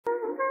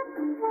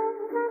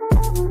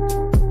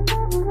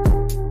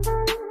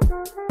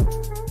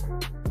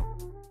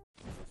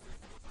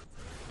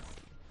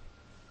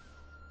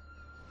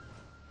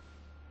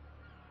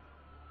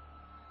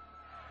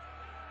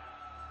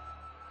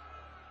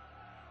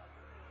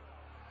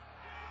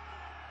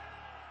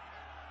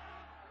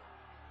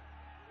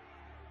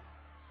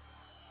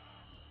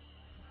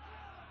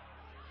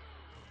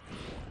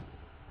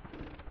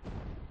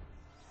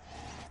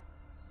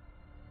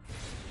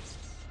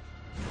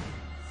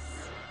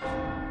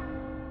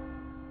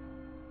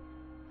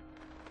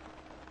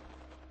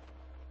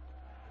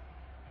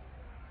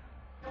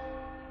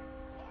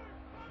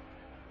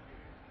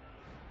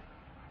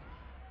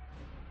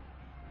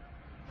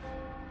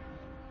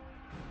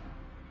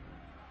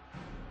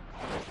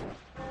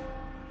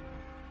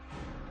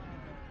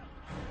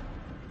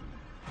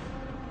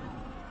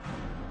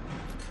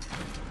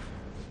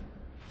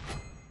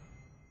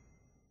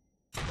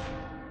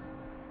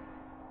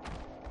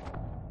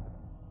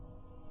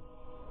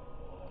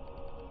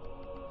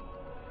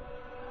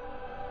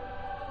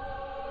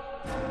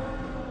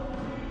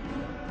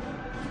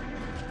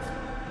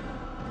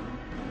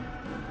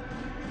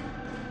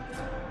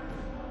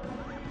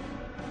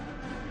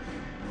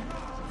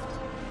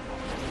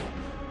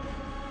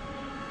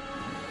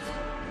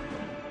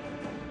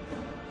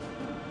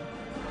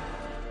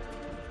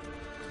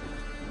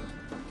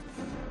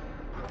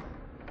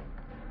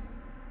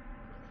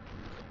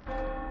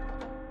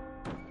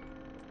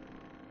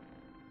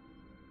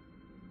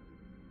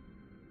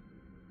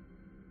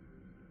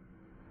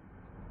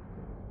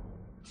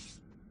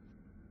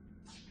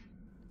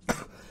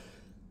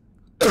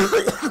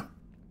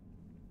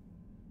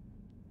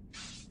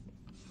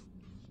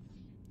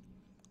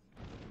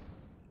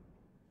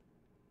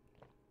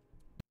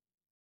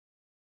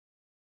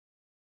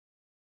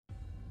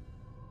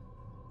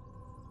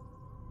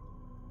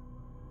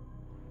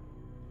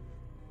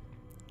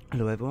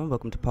Hello everyone,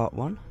 welcome to part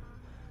 1.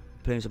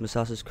 Playing some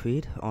ASUS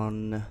Creed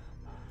on the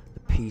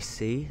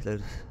PC.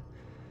 The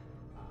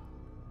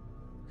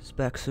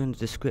specs in the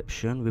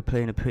description. We're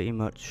playing a pretty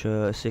much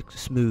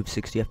smooth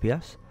 60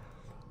 FPS.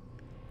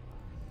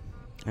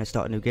 And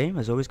start a new game,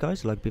 as always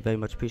guys, like to be very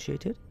much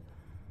appreciated.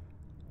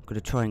 I'm going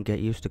to try and get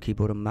used to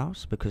keyboard and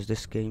mouse because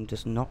this game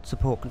does not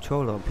support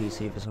controller on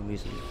PC for some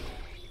reason.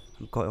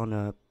 I've got it on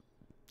a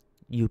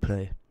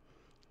Uplay.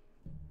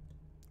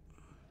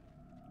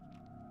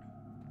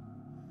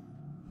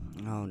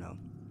 Oh no.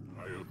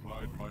 I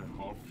applied my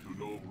heart to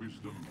know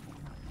wisdom,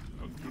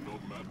 and to know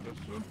madness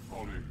and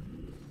folly.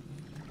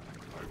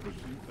 I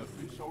perceived that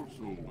this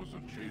also was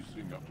a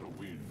chasing after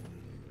wind.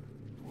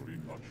 For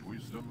in much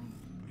wisdom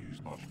is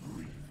much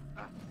grief.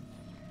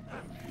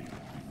 And here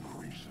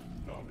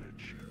increaseth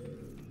knowledge,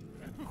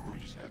 and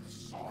increaseth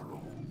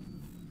sorrow.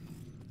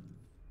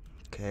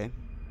 Okay.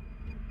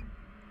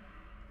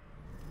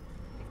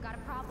 We've got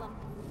a problem.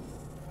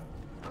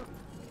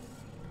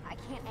 I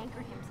can't anchor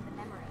him to the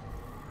memory.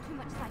 Too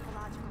much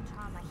psychological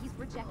trauma. He's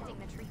rejecting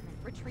the treatment,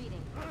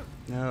 retreating.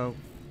 No.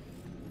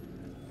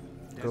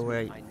 Go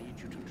away. I need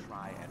you to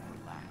try and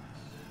relax.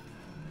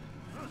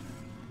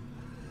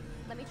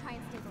 Let me try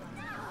and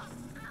stabilize.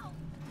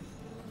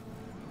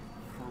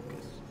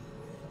 Focus.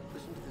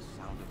 Listen to the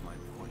sound of my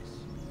voice.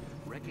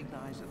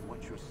 Recognize that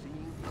what you're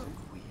seeing isn't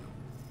real.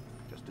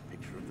 Just a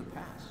picture of the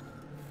past.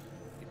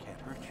 It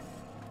can't hurt you.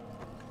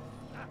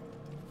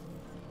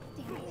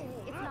 Damn it,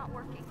 it's not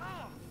working.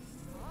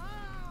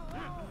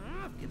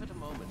 Give it a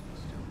moment,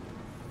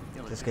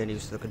 Stu. Just getting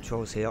used to the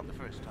controls here. The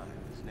first time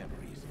is never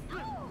easy. We're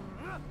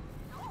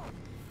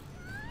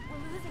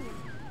losing him.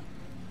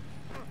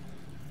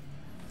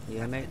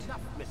 Yeah, mate.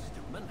 Enough, Miss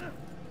Stillman.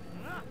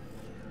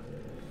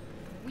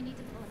 We need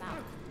to pull him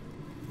out.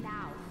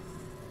 Now.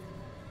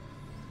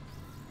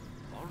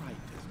 All right,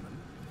 Desmond.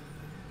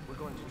 We're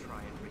going to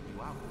try and bring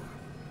you out.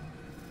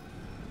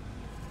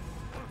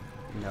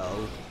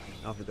 No.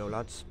 Off we go,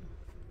 lads.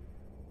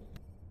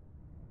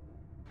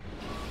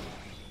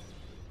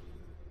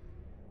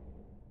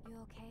 You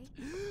okay?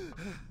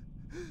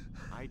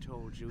 I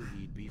told you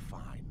he'd be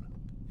fine.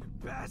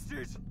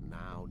 Bastards!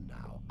 Now,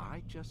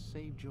 I just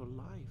saved your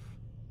life.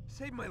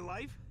 Saved my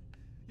life?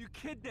 You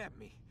kidnapped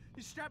me.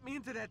 You strapped me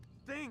into that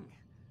thing.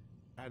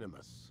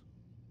 Animus.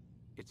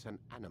 It's an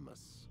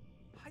animus.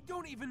 I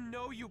don't even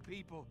know you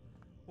people.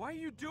 Why are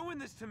you doing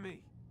this to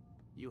me?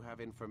 You have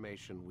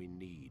information we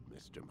need,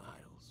 Mr.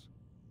 Miles.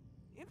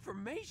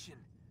 Information?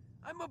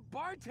 I'm a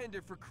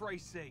bartender, for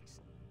Christ's sakes.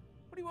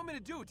 What do you want me to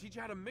do? Teach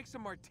you how to mix a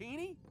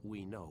martini?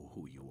 We know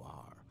who you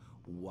are,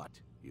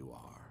 what you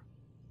are.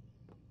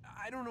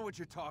 I don't know what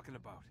you're talking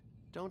about.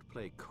 Don't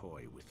play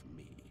coy with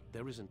me.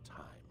 There isn't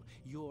time.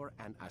 You're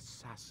an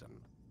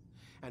assassin.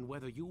 And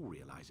whether you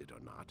realize it or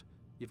not,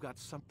 you've got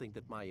something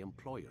that my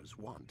employers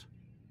want.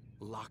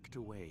 Locked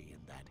away in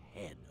that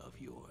head of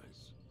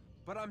yours.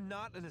 But I'm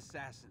not an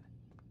assassin.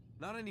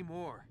 Not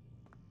anymore.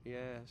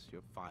 Yes,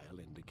 your file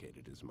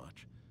indicated as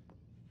much.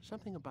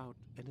 Something about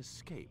an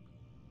escape.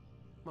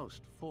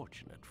 Most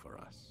fortunate for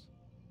us.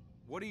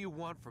 What do you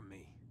want from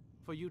me?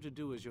 For you to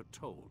do as you're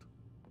told.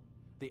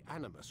 The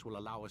Animus will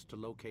allow us to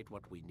locate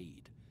what we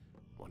need.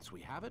 Once we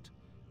have it,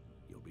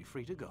 you'll be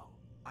free to go.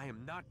 I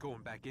am not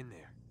going back in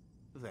there.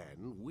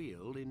 Then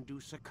we'll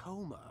induce a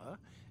coma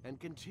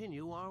and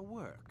continue our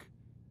work.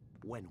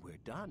 When we're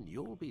done,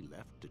 you'll be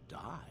left to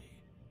die.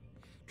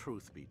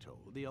 Truth be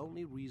told, the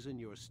only reason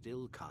you're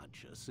still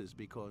conscious is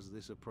because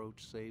this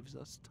approach saves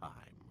us time.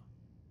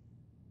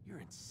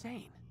 You're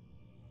insane.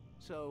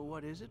 So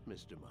what is it,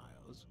 Mr.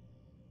 Miles?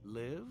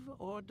 Live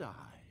or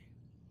die?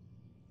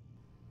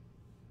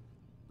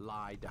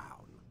 Lie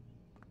down.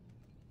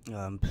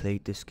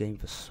 Played this game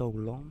for so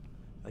long.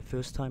 My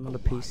first time on the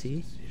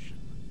PC.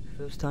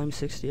 First time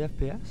 60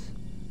 FPS.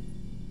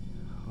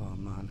 Oh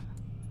man.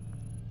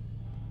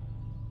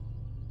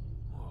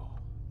 Whoa.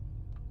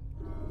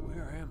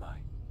 Where am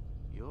I?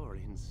 You're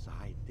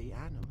inside the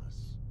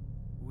Animus.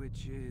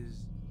 Which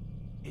is...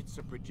 It's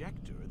a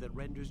projector that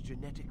renders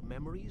genetic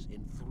memories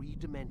in 3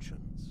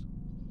 dimensions.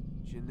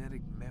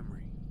 genetic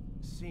memory.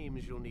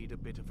 Seems you'll need a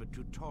bit of a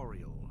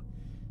tutorial.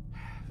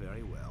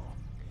 Very well.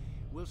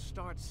 We'll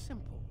start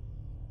simple.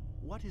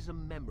 What is a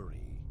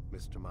memory,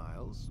 Mr.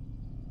 Miles?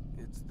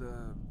 It's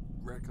the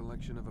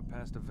recollection of a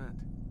past event.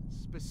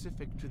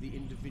 Specific to the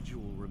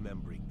individual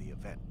remembering the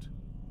event.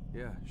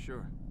 Yeah,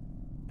 sure.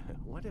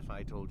 What if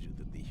I told you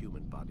that the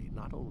human body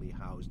not only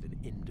housed an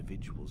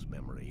individual's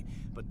memory,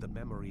 but the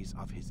memories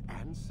of his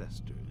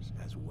ancestors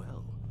as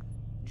well?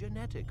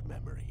 Genetic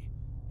memory,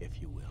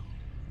 if you will.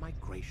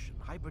 Migration,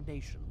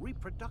 hibernation,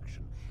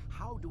 reproduction.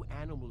 How do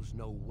animals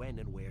know when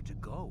and where to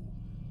go?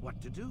 What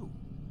to do?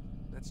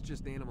 That's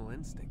just animal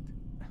instinct.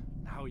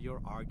 Now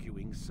you're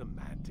arguing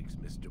semantics,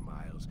 Mr.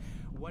 Miles.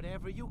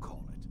 Whatever you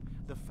call it,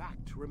 the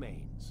fact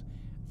remains.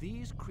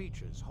 These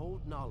creatures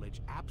hold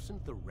knowledge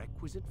absent the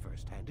requisite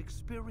first-hand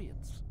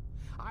experience.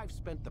 I've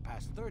spent the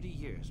past 30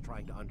 years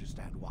trying to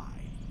understand why.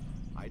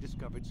 I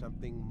discovered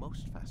something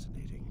most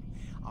fascinating.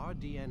 Our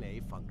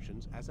DNA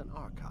functions as an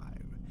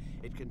archive.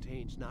 It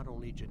contains not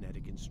only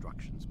genetic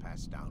instructions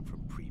passed down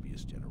from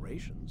previous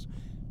generations,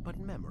 but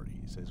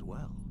memories as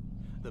well.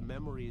 The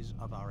memories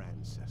of our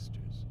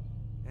ancestors.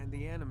 And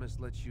the Animus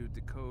lets you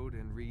decode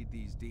and read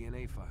these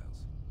DNA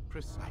files.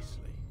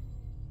 Precisely.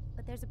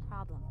 But there's a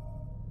problem.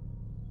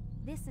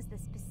 This is the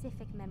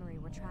specific memory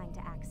we're trying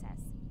to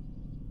access.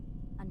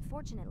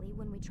 Unfortunately,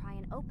 when we try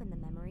and open the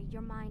memory,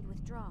 your mind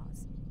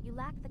withdraws. You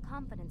lack the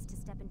confidence to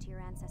step into your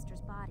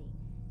ancestor's body.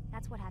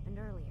 That's what happened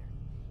earlier.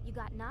 You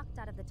got knocked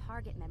out of the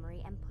target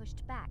memory and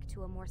pushed back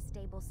to a more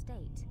stable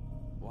state.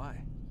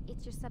 Why?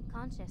 It's your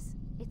subconscious.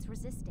 It's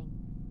resisting.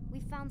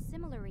 We've found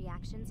similar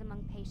reactions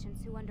among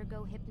patients who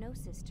undergo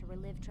hypnosis to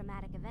relive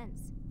traumatic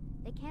events.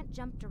 They can't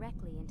jump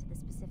directly into the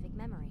specific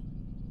memory.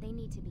 They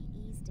need to be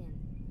eased in.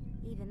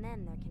 Even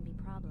then, there can be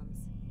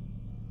problems.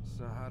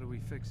 So how do we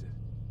fix it?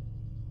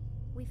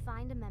 We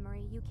find a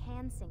memory you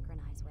can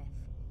synchronize with,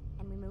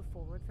 and we move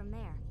forward from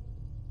there.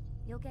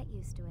 You'll get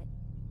used to it.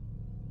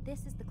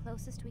 This is the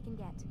closest we can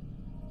get,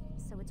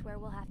 so it's where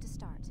we'll have to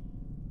start.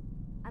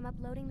 I'm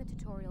uploading the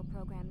tutorial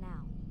program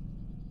now.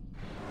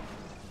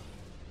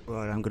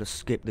 Right, I'm gonna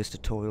skip this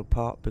tutorial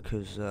part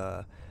because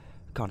I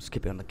can't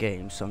skip it on the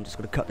game, so I'm just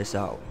gonna cut this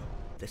out.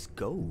 Let's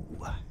go.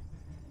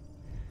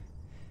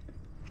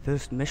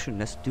 First mission,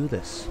 let's do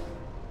this.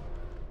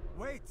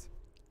 Wait!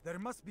 There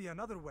must be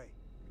another way.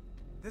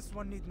 This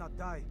one need not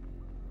die.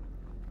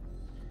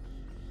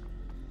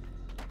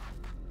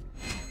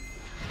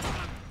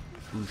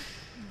 Whoosh.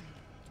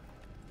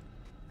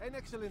 An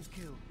excellent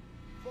kill.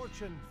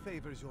 Fortune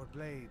favors your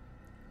blade.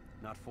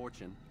 Not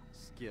fortune,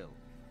 skill.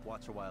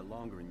 Watch a while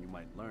longer and you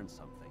might learn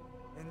something.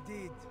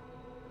 Indeed.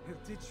 He'll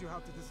teach you how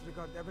to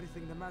disregard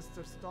everything the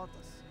Masters taught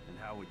us. And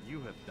how would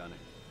you have done it?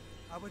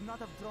 I would not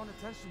have drawn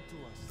attention to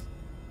us.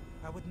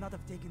 I would not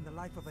have taken the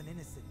life of an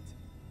innocent.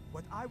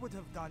 What I would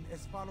have done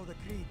is follow the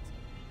creed.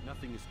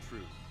 Nothing is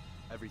true.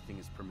 Everything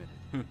is permitted.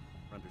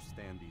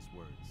 Understand these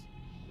words.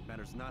 It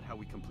matters not how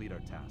we complete our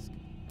task,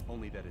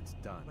 only that it's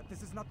done. But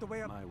this is not the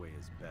way My way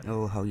is better.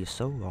 Oh, how you're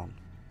so wrong.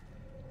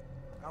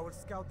 I will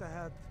scout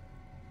ahead.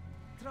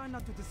 Try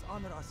not to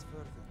dishonor us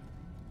further.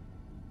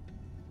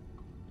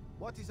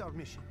 What is our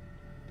mission?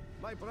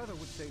 My brother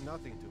would say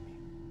nothing to me.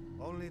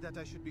 Only that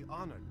I should be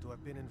honored to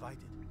have been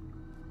invited.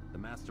 The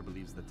Master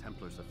believes the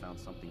Templars have found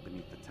something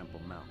beneath the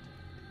Temple Mount.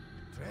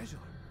 Treasure?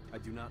 I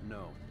do not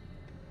know.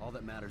 All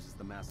that matters is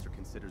the Master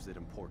considers it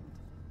important.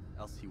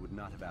 Else he would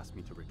not have asked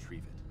me to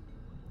retrieve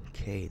it.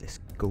 Okay, let's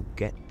go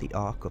get the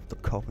Ark of the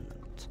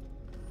Covenant.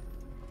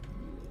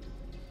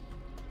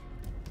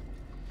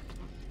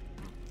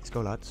 Let's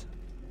go, lads.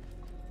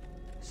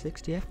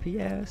 60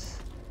 FPS.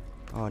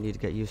 Oh, I need to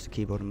get used to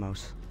keyboard and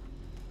mouse.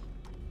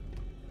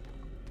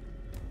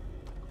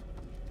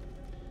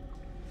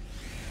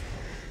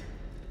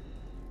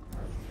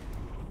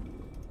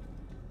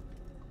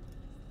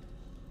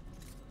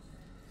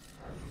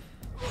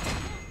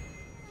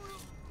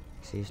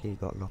 Seriously, you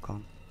got lock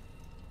on.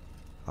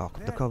 Ark of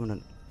the There.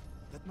 Covenant.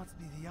 That must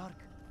be the Ark.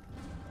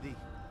 The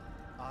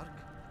Ark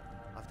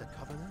of the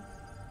Covenant?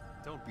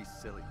 Don't be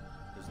silly.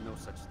 There's no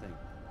such thing.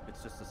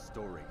 It's just a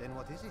story. Then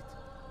what is it?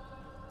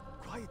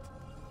 Quiet!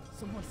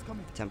 Someone's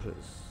coming.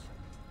 Templars.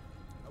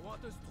 I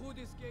want us through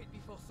this gate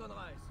before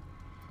sunrise.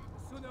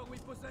 The sooner we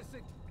possess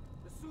it,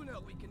 the sooner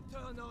we can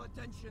turn our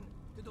attention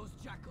to those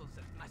jackals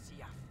at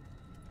Masyaf.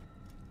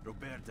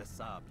 Robert de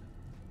Sable.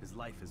 His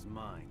life is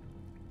mine.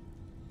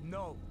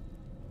 No.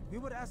 We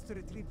were asked to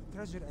retrieve the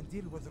treasure and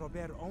deal with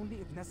Robert only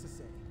if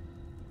necessary.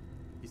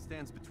 He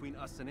stands between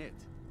us and it.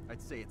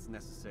 I'd say it's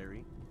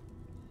necessary.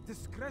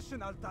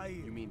 Discretion, Altair.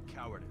 You mean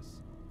cowardice.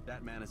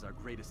 That man is our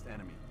greatest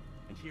enemy,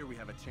 and here we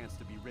have a chance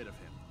to be rid of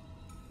him.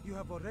 You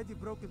have already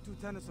broken 2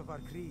 tenets of our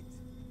creed.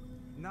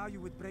 Now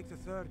you would break the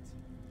 3rd.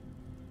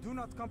 Do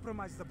not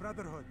compromise the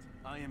Brotherhood.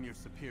 I am your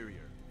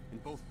superior, in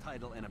both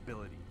title and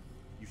ability.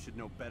 You should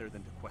know better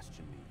than to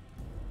question me.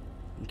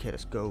 Okay,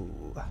 let's go.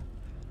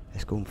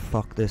 Let's go and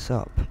fuck this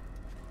up.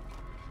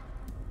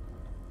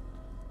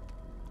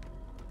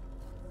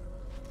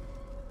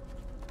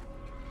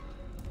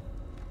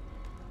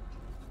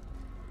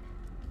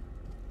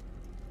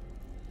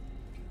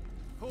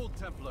 Hold,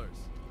 Templars!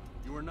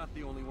 You are not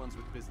the only ones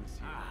with business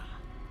here. Ah.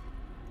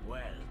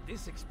 Well,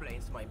 this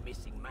explains my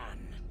missing man.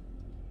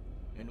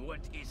 And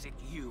what is it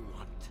you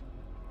want?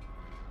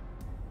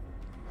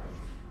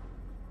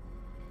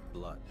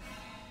 Blood.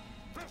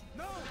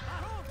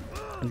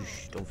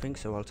 Oosh, don't think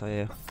so,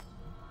 Altair.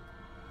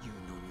 You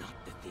know not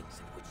the things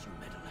in which you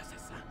meddle,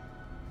 assassin.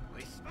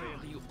 I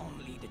spare you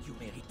only that you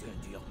may return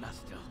to your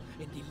master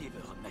and deliver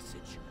a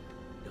message.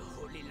 The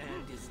Holy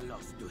Land is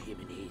lost to him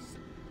and his.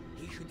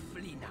 He should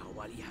flee now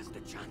while he has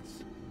the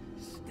chance.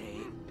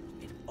 Stay,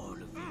 and all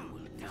of you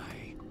will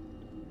die.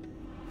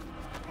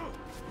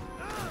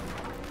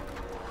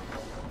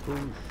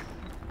 Oosh.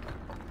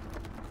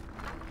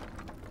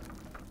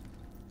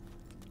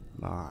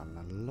 Man,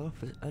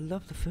 I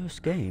love the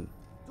first game.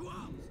 To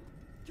arms!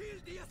 Kill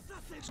the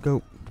assassin! Let's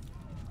go.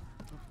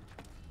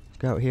 Let's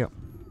go out here.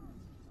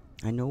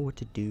 I know what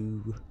to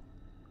do.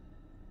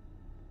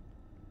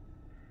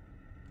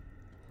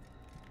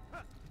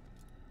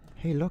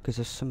 Hey look, it's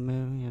a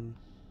Sumerian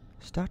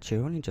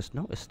statue. I only just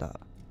noticed that.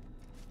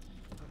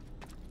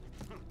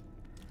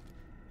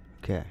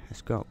 Okay,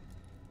 let's go.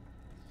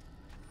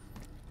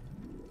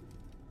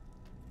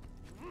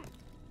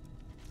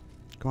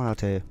 Come on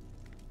out here.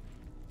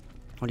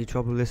 Only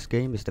trouble with this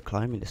game is the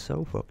climbing is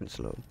so fucking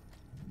slow.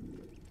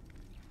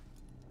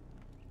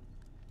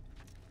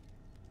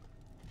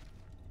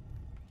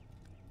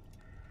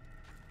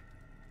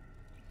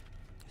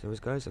 As always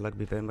guys, I'd like to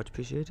be very much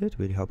appreciated.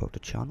 Really help out the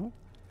channel.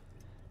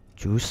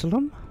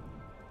 Jerusalem?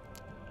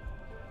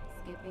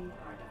 Skipping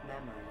part of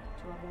memory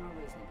to a more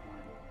recent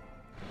one.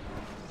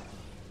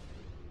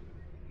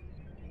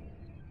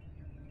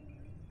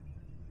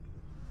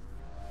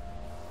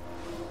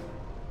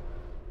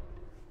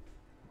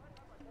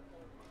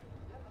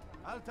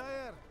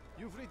 Altair,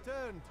 you've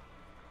returned.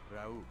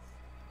 Raouf,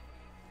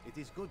 it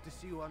is good to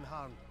see you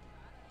unharmed.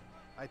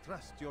 I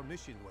trust your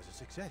mission was a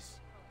success.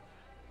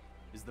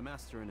 Is the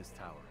master in his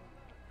tower?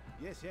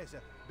 Yes,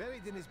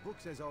 buried in his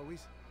books as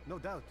always. No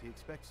doubt he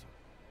expects you.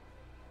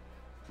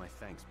 My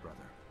thanks, brother.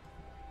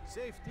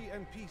 Safety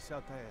and peace,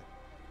 Altair.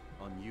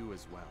 On you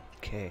as well.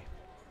 Okay.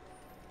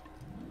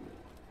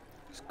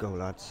 Let's go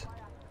lads.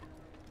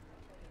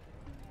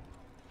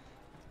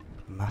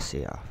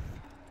 Masyaf.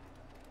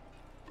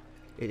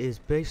 It is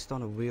based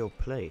on a real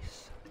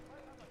place.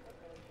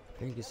 I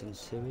think it's in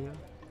Syria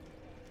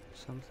or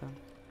something.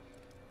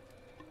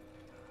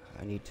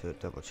 I need to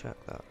double check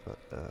that, but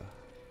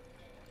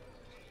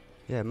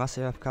yeah,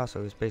 Masyaf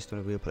Castle is based on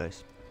a real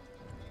place.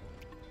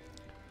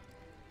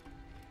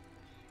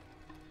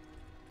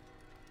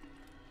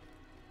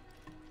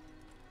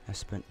 I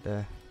sprint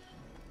there.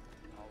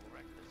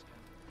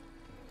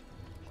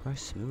 Quite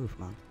smooth,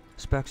 man.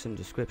 Specs and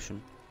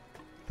description.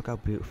 Look how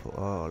beautiful.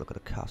 Oh, look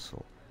at the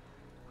castle.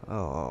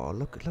 Oh,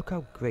 look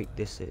how great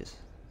this is.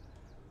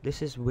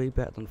 This is way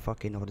better than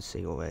fucking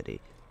Odyssey already.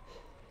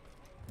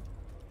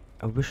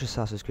 I wish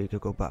Assassin's Creed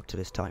could go back to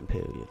this time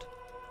period.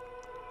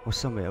 Or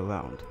somewhere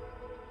around.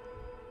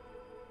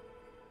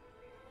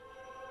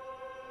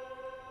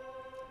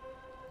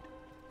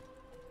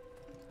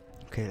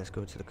 Okay, let's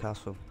go to the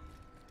castle.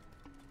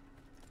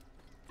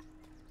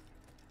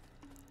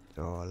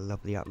 Oh, I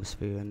love the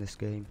atmosphere in this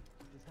game.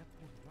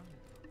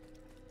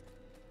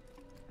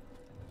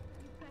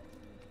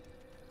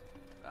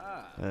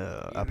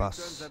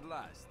 Abbas. At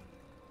last.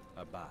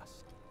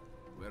 Abbas.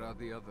 Where are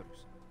the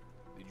others?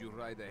 Did you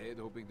ride ahead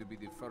hoping to be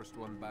the first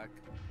one back?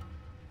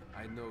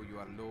 I know you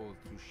are loath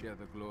to share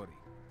the glory.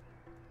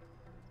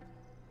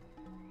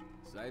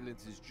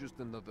 Silence is just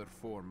another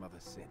form of a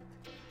sin.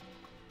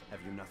 Have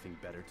you nothing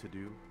better to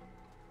do?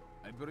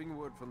 I bring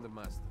word from the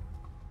master.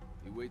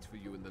 He waits for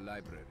you in the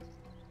library.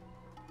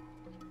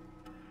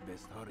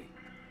 Best hurry.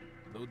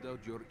 No doubt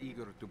you're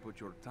eager to put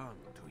your tongue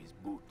to his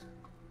boot.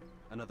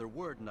 Another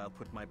word and I'll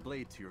put my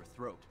blade to your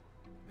throat.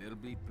 There'll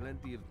be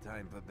plenty of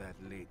time for that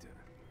later,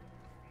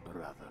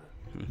 brother.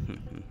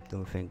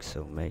 Don't think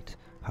so, mate.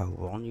 How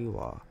wrong you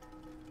are.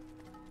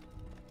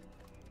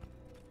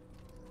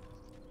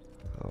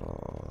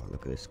 Oh,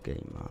 look at this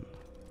game, man.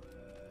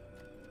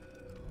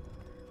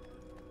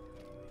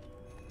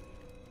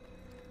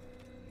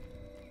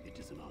 It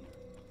is an honor.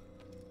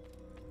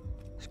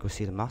 Let's go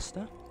see the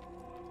master.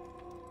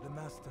 The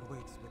master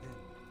waits within.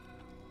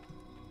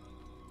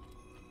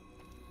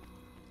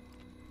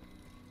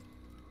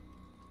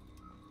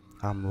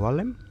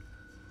 Wallim?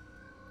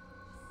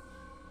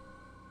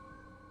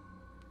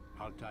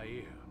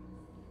 Altair,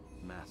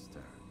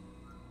 Master.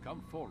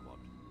 come forward.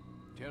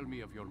 Tell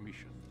me of your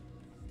mission.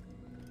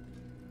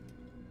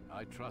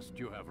 I trust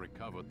you have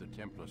recovered the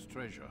Templar's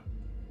treasure.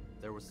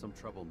 There was some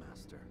trouble,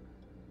 Master.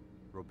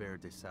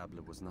 Robert de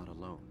Sable was not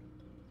alone.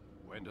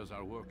 When does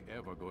our work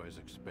ever go as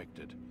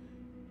expected?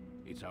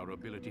 It's our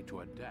ability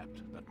to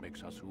adapt that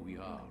makes us who we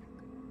are.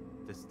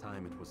 This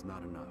time it was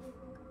not enough.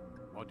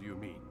 What do you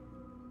mean?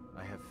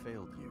 I have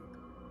failed you.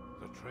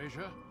 The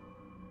treasure?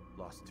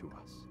 Lost to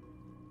us.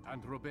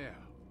 And Robert?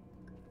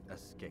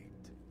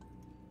 Escaped.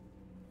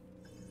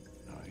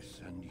 I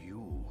send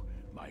you,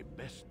 my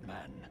best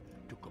man,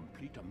 to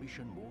complete a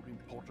mission more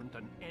important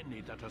than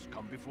any that has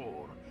come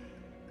before.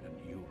 And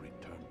you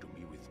return to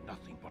me with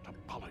nothing but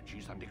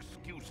apologies and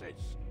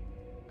excuses.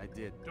 I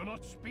did. Do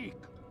not speak!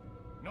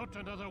 Not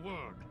another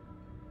word!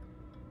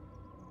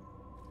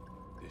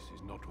 This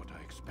is not what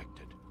I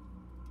expected.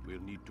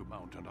 We'll need to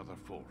mount another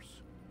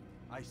force.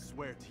 I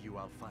swear to you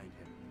I'll find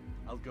him.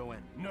 I'll go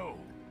in. No!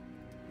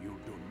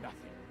 You'll do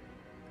nothing.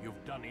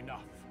 You've done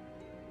enough.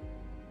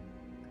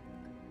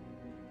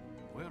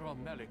 Where are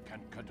Melik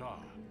and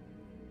Kadar?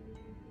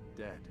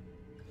 Dead.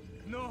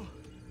 No!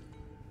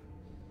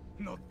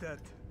 Not dead.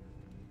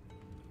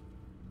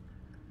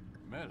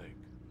 Melik?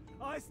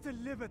 I still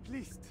live at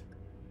least.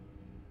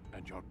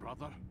 And your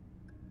brother?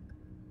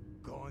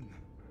 Gone.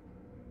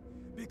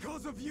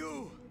 Because of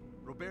you!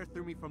 Robert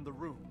threw me from the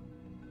room.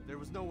 There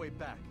was no way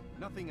back.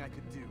 Nothing I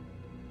could do.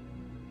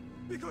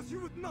 Because you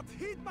would not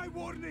heed my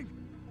warning!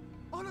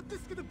 All of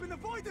this could have been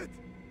avoided!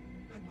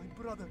 And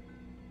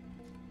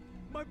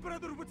my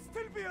brother would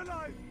still be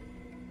alive!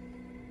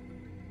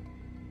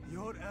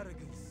 Your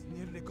arrogance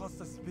nearly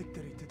cost us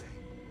victory today.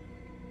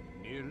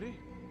 Nearly?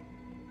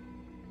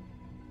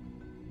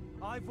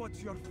 I've what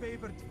your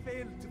favorite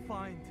failed to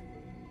find.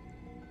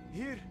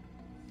 Here,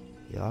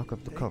 The Ark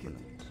of the Take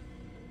Covenant.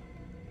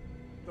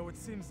 though it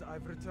seems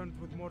I've returned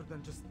with more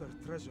than just their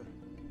treasure.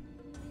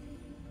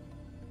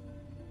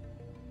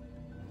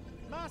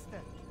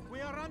 Master, we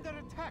are under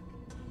attack.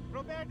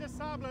 Robert de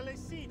Sable lays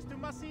siege to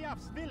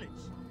Masyaf's village.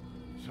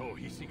 So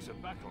he seeks a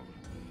battle.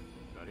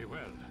 Very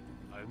well.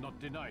 I'll not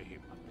deny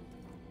him.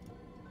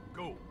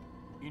 Go.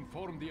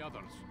 Inform the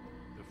others.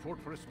 The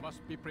fortress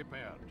must be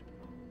prepared.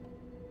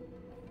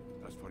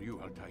 As for you,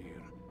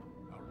 Altair,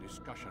 our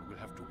discussion will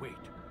have to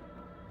wait.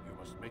 You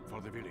must make for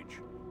the village.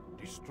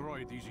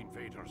 Destroy these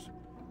invaders.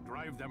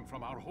 Drive them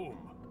from our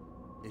home.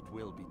 It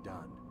will be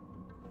done.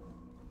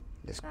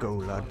 Let's go,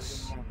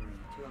 lads. Fast-forwarding memory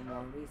to a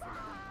more recent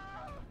one.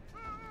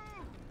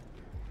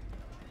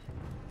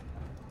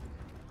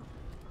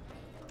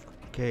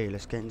 Okay,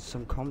 let's get into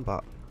some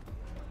combat.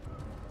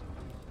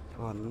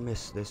 Oh, I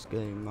missed this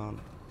game, man.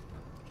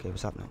 Okay,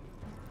 what's happening?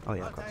 Oh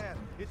yeah, of course. Altair,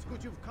 it's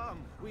good you've come.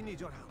 We need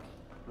your help.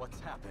 What's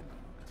happened?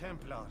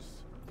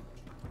 Templars.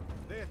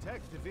 They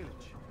attacked the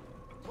village.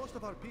 Most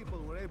of our people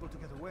were able to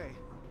get away.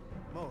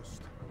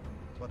 Most,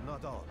 but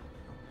not all.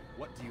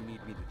 What do you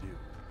need me to do?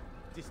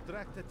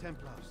 Distract the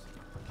Templars.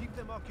 Keep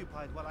them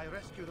occupied while I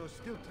rescue those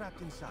still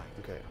trapped inside.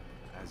 Okay,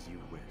 As you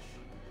wish.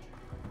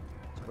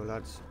 let's go,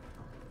 lads.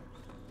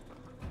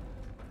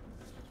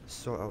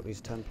 Sort out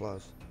these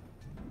Templars.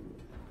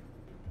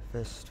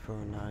 Fist for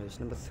knives,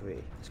 number 3.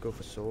 Let's go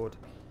for sword.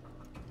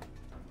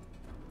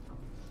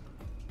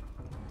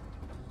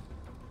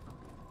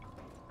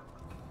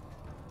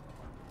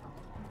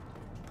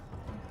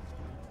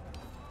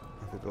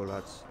 Off we go,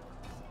 lads.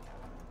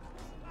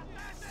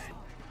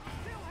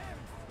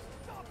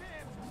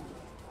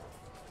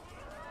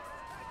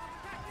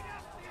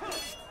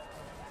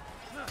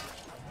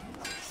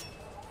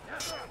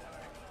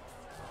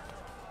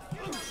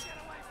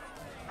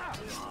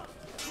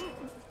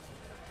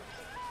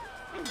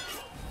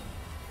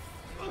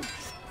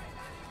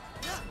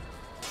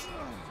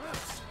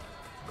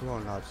 Come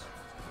on, lads.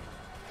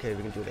 Okay,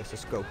 we can do this.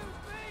 Let's go.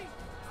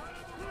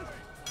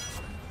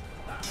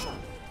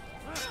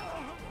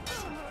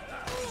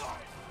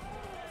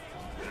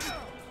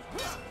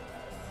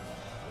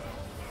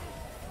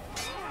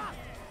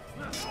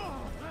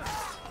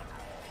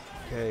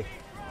 Okay.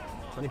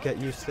 Trying to get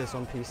used to this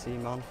on PC,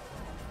 man.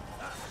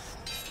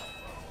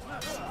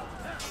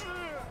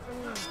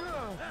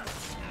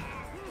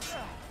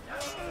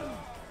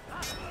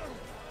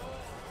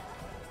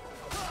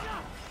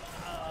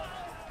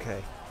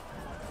 Okay.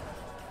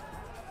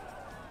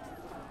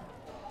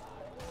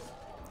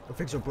 The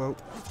fix are broke.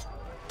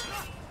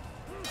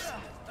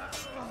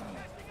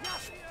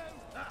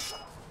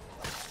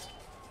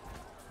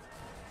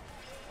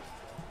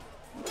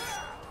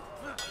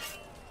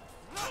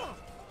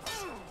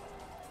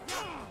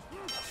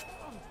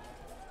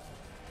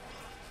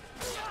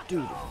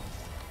 Dude.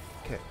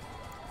 Okay.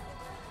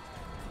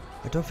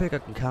 I don't think I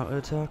can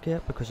counter-attack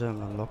yet because I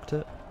haven't unlocked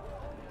it.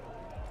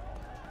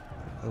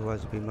 Otherwise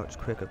it'll be much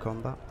quicker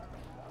combat.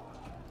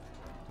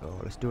 Oh,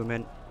 let's do him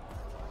in.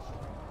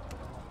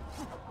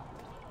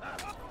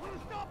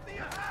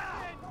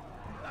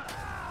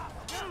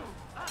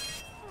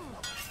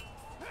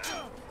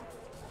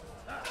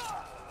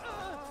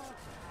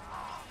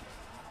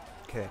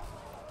 Okay.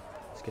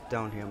 Let's get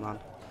down here, man.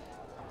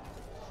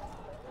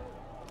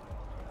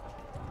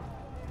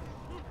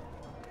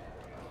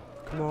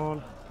 Come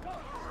on.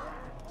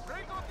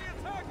 Break off the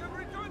attack and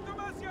return to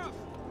Masyaf!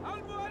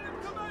 Al-Mualim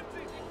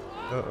commanding!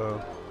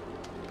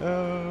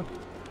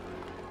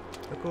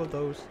 Look all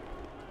those.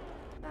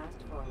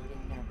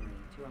 Fast-forwarding memory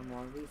to a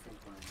more recent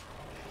one.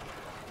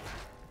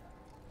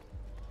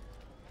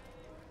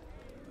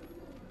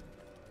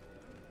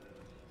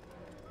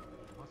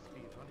 Must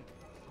be running.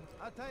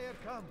 Altair,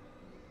 come.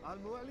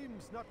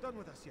 Al-Mualim's not done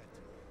with us yet.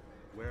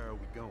 Where are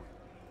we going?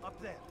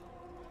 Up there.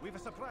 We've a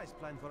surprise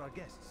plan for our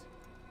guests.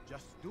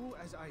 Just do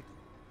as I do.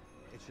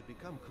 It should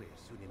become clear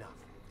soon enough.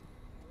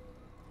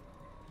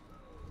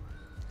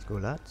 Let's go,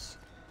 lads.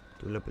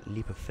 Do a little bit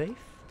leap of faith.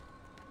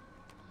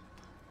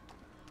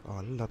 Oh,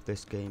 I love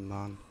this game,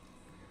 man.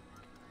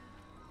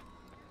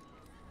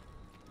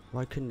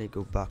 Why couldn't they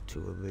go back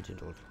to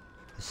original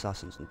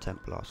Assassins and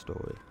Templar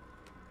story?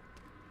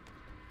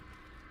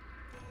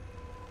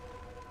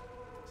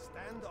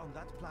 Stand on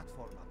that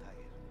platform,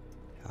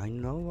 Altair. I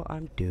know what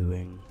I'm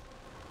doing.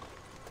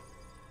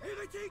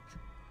 Heretic!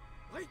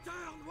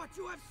 Return what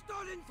you have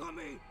stolen from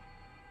me!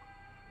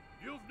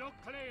 You've no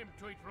claim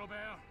to it,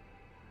 Robert.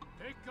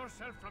 Take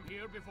yourself from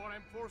here before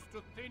I'm forced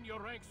to thin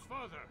your ranks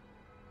further.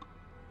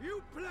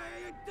 You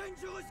play a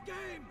dangerous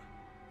game!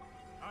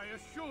 I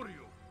assure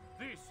you,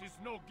 this is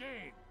no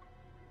game.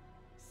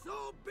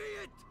 So be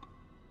it!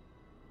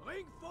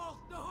 Bring forth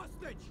the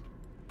hostage!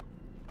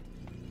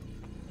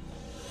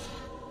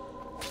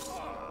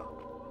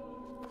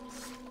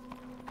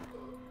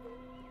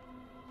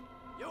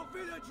 Your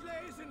village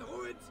lays in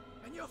ruins,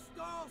 and your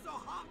stores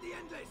are hardly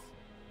endless.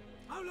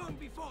 How long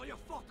before your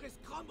fortress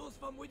crumbles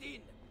from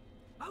within?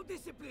 How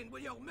disciplined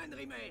will your men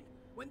remain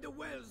when the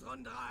wells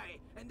run dry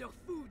and their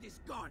food is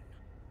gone?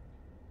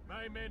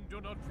 My men do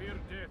not fear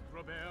death,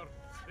 Robert.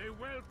 They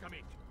welcome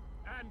it,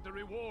 and the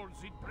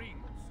rewards it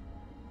brings.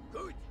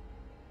 Good.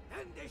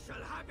 Then they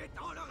shall have it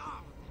all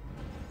around.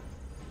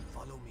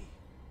 Follow me,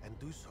 and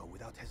do so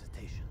without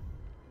hesitation.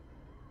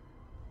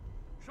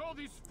 Show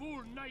this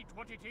fool knight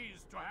what it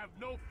is to have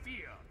no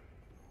fear.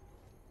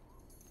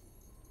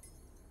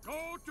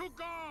 Go to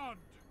God!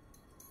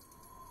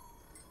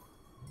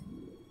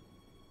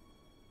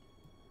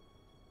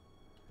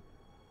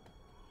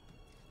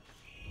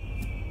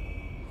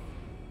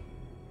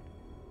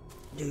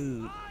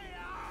 Dude.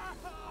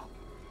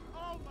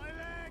 Oh, my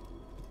leg!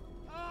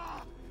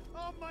 Ah!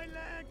 Oh, my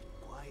leg!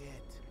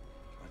 Quiet,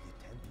 or the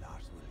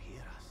Templars will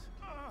hear us.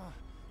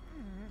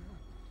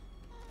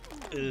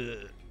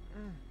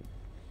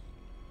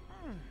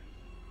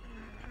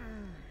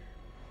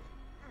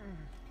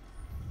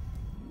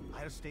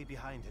 I'll stay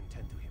behind and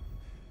tend to him.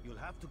 You'll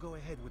have to go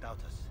ahead without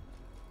us.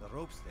 The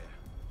ropes there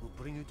will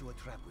bring you to a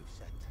trap we've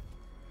set.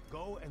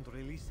 Go and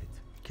release it.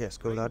 Okay, let's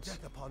go, Bring lads.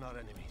 death upon our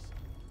enemies.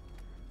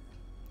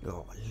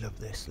 Oh, I love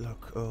this.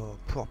 Look, oh,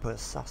 proper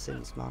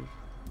assassins, man.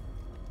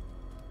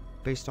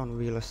 Based on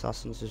real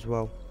assassins as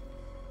well.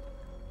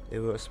 They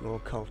were a small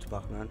cult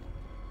back then.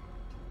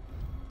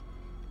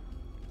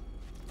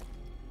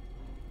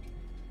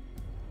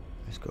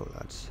 Let's go,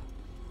 lads.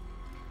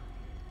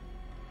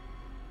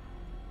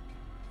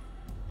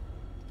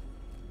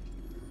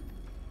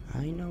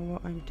 I know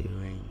what I'm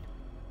doing.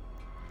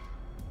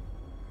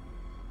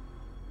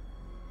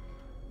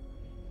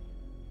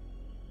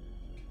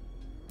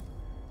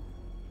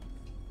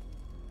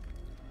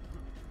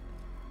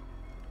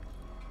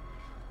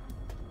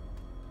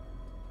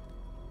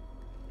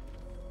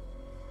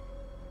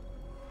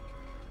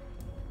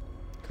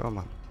 Come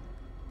on.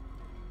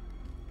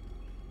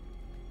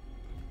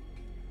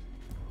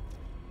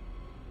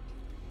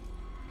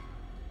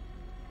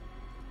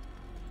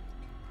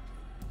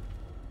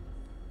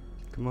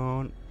 Come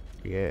on.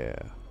 Yeah.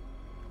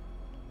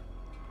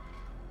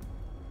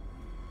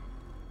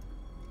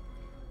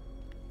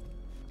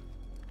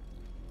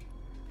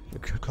 The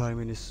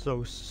climbing is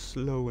so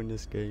slow in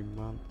this game,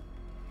 man.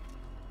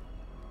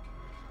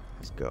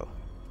 Let's go.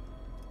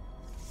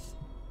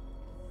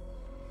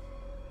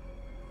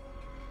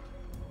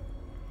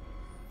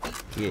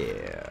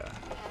 Yeah.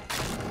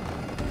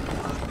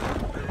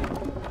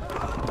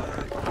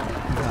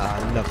 Ah,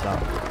 I love that.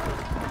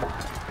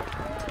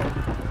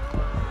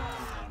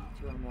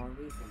 To a more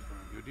recent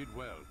one. You did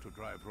well to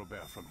drive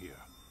Robert from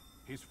here.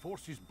 His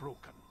force is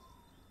broken.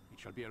 It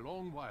shall be a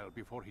long while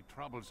before he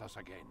troubles us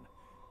again.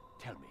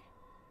 Tell me,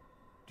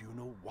 do you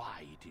know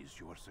why it is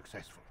you were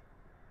successful?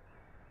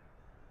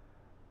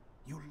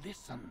 You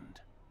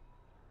listened.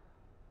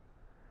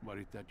 Were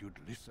it that you'd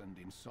listened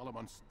in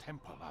Solomon's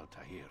temple,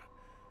 Altair,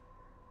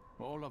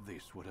 all of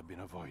this would have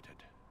been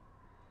avoided.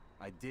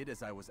 I did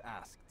as I was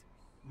asked.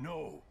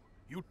 No,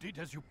 you did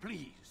as you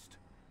pleased.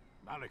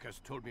 Malik has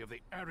told me of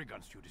the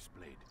arrogance you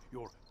displayed,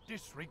 your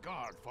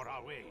disregard for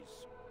our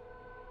ways.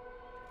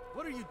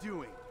 What are you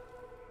doing?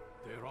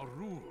 There are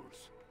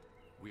rules.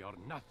 We are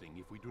nothing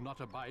if we do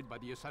not abide by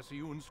the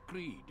Assassin's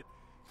creed.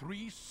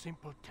 3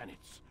 simple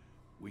tenets,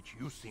 which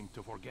you seem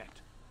to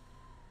forget.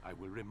 I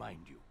will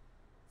remind you.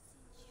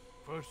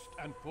 First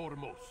and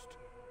foremost,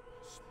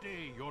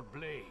 stay your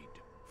blade.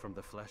 From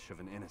the flesh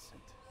of an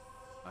innocent.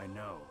 I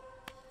know.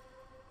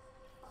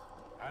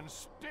 And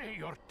stay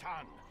your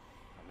tongue,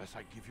 unless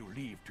I give you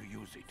leave to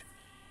use it.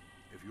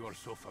 If you are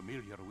so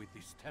familiar with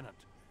this tenet,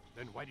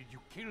 then why did you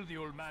kill the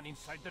old man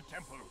inside the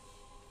temple?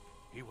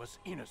 He was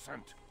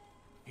innocent.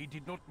 He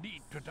did not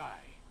need to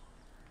die.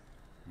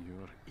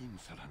 Your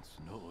insolence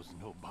knows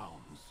no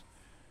bounds.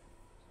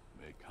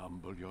 Make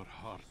humble your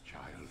heart,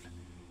 child,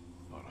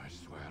 or I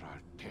swear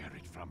I'll tear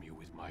it from you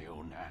with my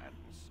own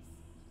hands.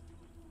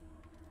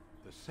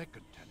 The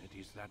second tenet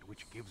is that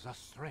which gives us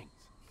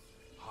strength.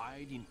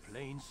 Hide in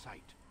plain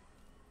sight.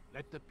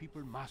 Let the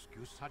people mask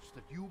you such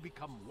that you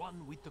become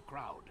one with the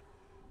crowd.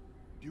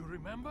 Do you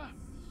remember?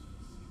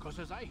 Because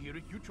as I hear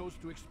it, you chose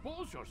to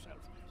expose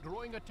yourself,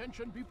 drawing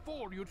attention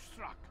before you'd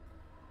struck.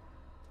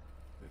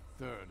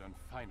 The third and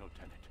final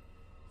tenet,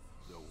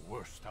 the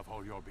worst of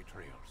all your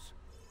betrayals.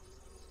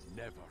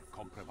 Never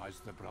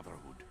compromise the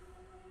Brotherhood.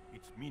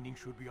 Its meaning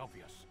should be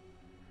obvious.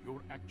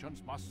 Your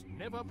actions must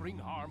never bring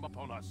harm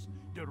upon us,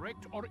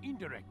 direct or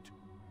indirect.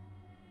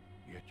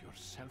 Yet your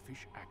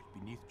selfish act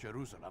beneath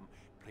Jerusalem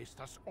placed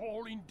us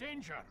all in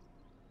danger.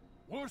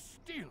 Worse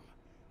still,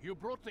 you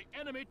brought the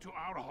enemy to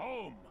our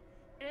home.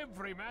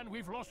 Every man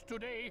we've lost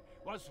today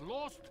was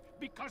lost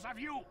because of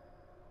you.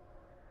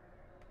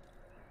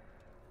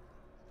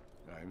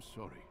 I'm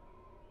sorry.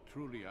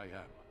 Truly I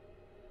am.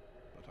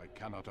 But I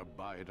cannot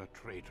abide a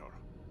traitor.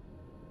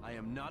 I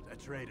am not a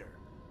traitor.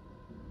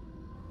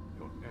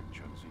 Your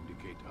actions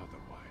indicate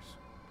otherwise.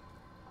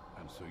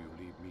 And so you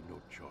leave me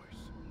no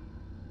choice.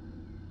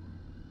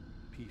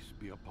 Peace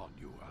be upon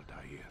you,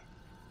 Altair.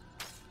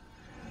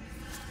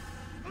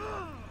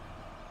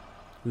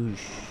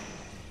 Oosh.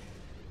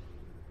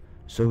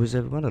 So is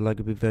everyone, I'd like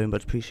to be very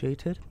much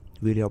appreciated.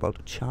 Really about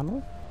the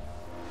channel.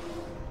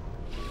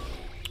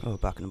 Oh,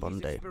 back in the modern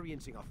day. He's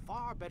experiencing a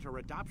far better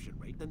adoption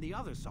rate than the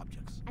other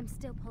subjects. I'm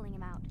still pulling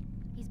him out.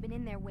 He's been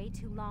in there way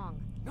too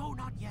long. No,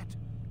 not yet.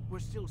 We're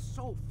still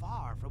so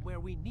far from where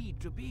we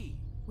need to be.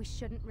 We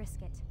shouldn't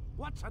risk it.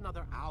 What's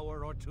another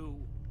hour or two?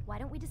 Why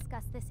don't we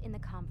discuss this in the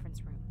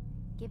conference room?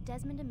 Give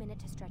Desmond a minute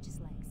to stretch his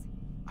legs.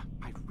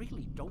 I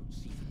really don't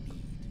see the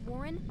need.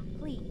 Warren,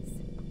 please.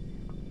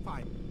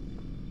 Fine.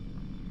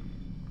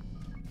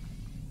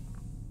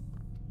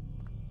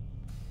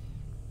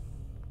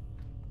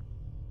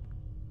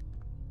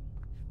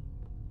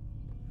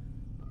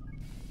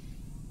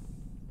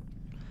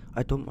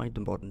 I don't mind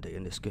the modern day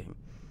in this game.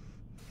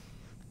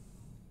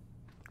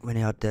 When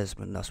he had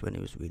Desmond, that's when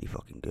he was really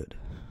fucking good.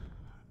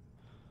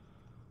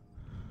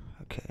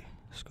 Okay,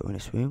 let's go in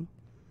this room.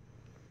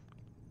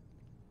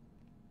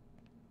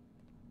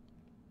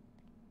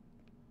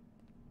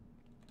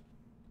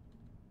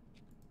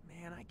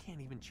 Man, I can't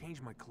even change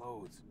my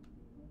clothes.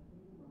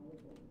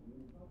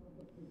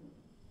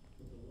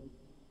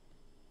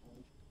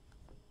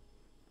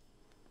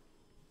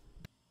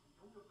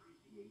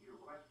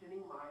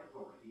 Questioning my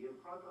authority in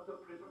front of the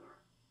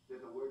prisoner.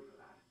 There's a word for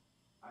that.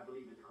 I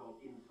believe it's called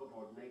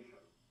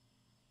insubordination.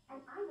 And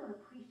I don't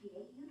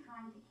appreciate you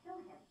trying to kill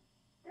him.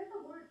 There's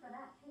a word for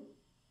that, too.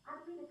 I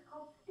believe it's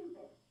called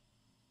stupid.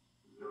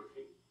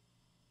 Lucy,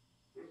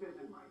 this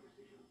isn't my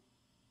decision.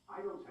 I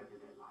don't set the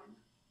deadlines,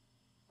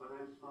 but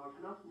I'm smart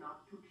enough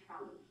not to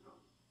challenge them.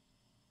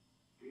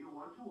 Do you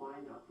want to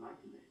wind up like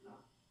Layla?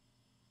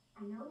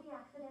 I know the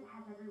accident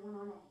has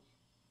everyone on edge.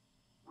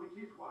 Which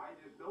is why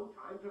there's no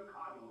time to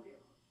coddle him.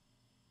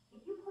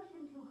 If you push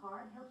him too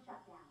hard, he'll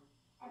shut down.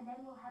 And then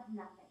we'll have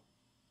nothing.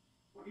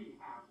 We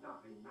have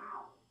nothing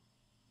now.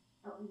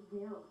 But we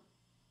will.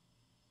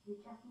 You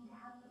just need to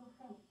have a little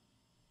faith.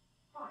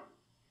 Fine.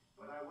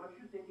 But I want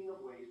you thinking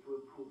of ways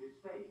to improve his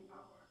staying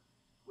power.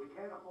 We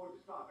can't afford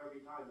to stop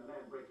every time the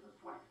man breaks a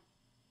sweat.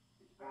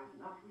 It's bad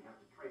enough we have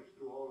to traipse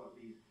through all of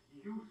these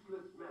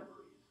useless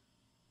memories.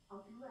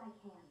 I'll do what I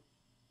can.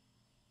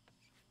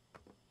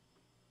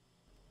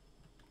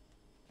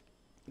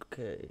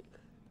 Okay.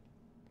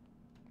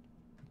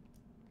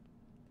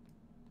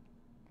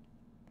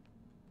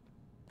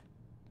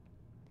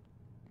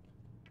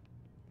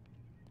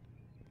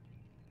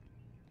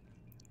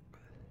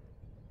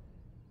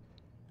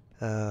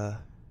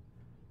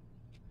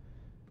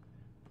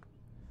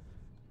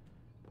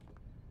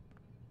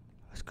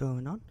 What's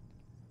going on?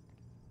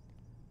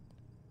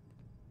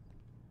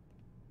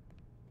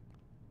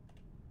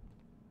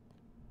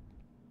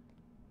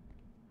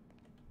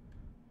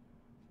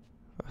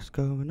 What's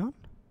going on?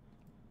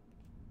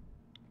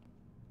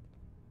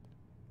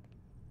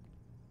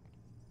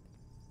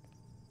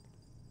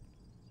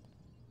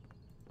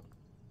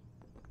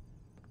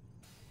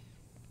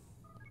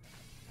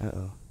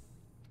 Uh-oh.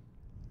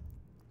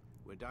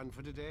 We're done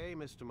for today,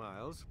 Mr.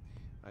 Miles.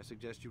 I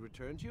suggest you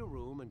return to your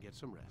room and get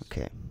some rest.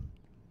 Okay.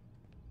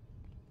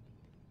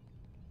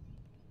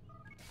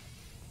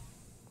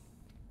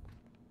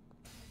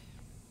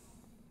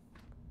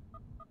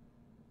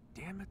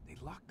 Damn it, they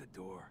locked the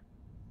door.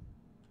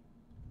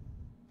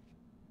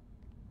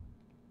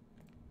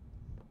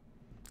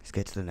 Let's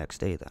get to the next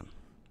day then.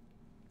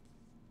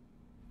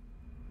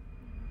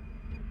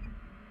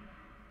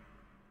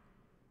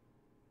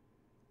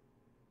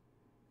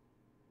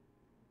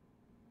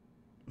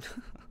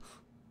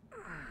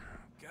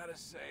 Gotta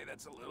say,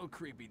 that's a little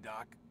creepy,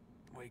 Doc.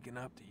 Waking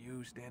up to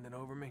you standing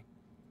over me.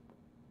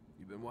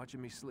 You been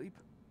watching me sleep?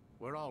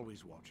 We're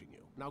always watching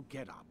you. Now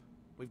get up.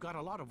 We've got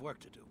a lot of work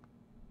to do.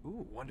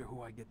 Ooh, wonder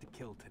who I get to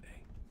kill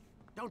today.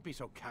 Don't be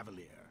so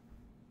cavalier.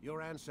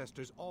 Your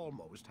ancestors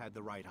almost had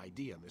the right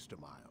idea, Mr.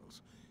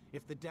 Miles.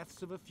 If the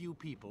deaths of a few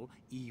people,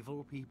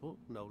 evil people,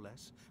 no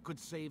less, could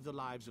save the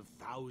lives of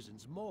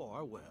thousands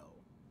more, well,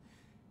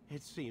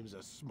 it seems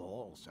a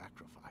small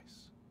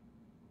sacrifice.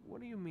 What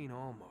do you mean,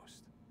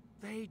 almost?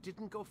 They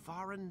didn't go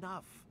far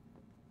enough.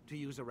 To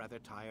use a rather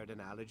tired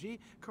analogy,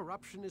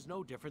 corruption is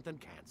no different than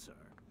cancer.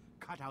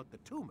 Cut out the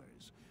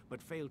tumors,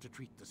 but fail to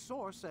treat the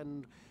source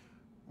and,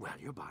 well,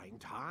 you're buying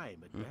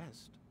time at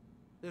best.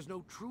 There's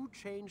no true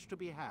change to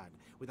be had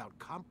without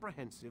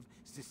comprehensive,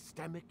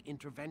 systemic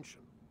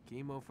intervention.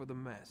 Chemo for the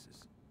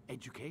masses.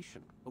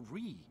 Education,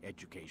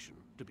 re-education,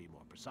 to be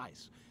more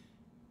precise.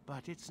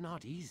 But it's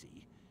not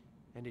easy,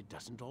 and it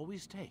doesn't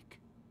always take.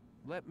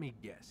 Let me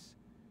guess.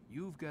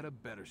 You've got a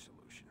better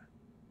solution.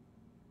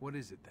 What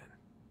is it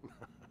then?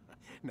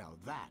 Now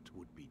that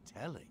would be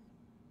telling.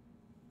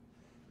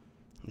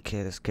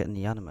 Okay, let's get in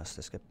the Animus.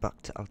 Let's get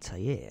back to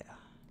Altair.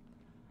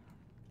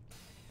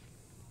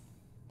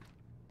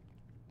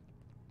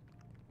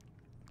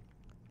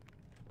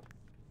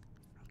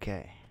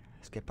 Okay,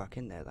 let's get back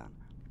in there then.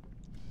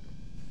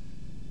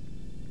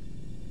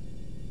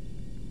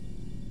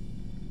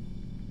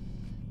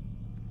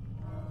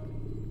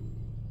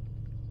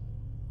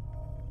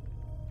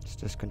 Let's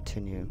just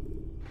continue.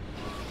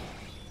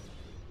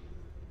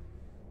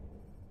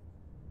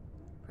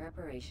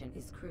 Preparation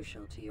is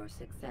crucial to your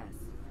success.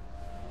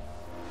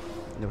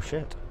 No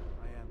shit.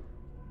 I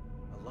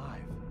am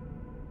alive.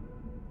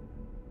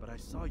 But I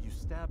saw you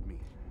stab me.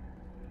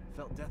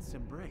 Felt death's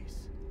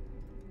embrace.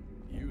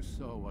 You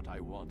saw what I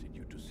wanted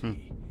you to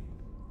see.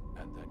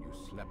 And then you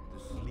slept the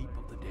sleep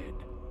of the dead,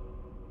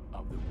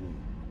 of the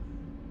womb,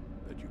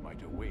 that you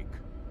might awake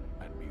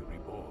and be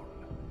reborn.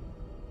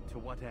 To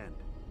what end?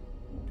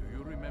 Do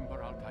you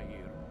remember,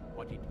 Altair,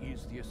 what it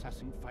is the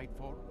assassin fight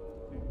for?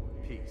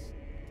 Peace.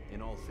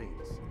 In all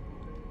things.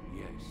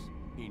 Yes,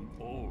 in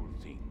all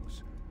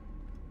things.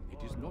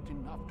 It is not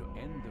enough to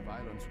end the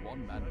violence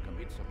one man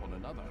commits upon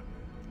another.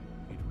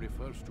 It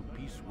refers to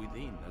peace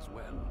within as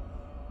well.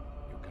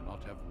 You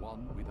cannot have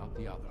one without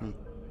the other.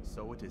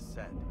 So it is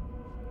said.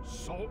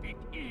 So it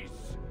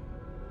is.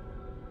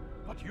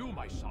 But you,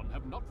 my son,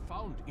 have not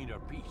found inner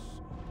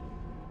peace.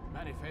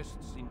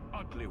 Manifests in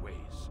ugly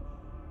ways.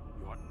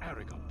 You are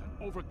arrogant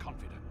and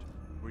overconfident.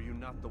 Were you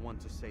not the one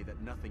to say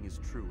that nothing is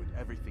true and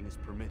everything is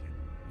permitted?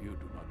 You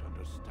do not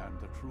understand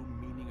the true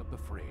meaning of the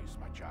phrase,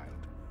 my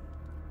child.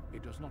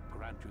 It does not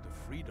grant you the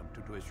freedom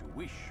to do as you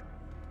wish.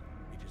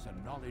 It is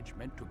a knowledge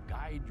meant to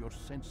guide your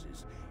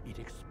senses. It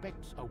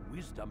expects a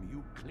wisdom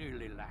you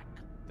clearly lack.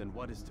 Then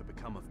what is to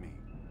become of me?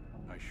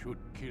 I should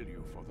kill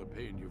you for the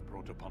pain you've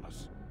brought upon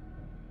us.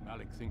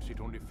 Malik thinks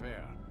it only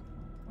fair.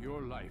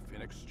 Your life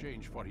in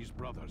exchange for his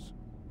brother's.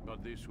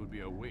 But this would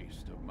be a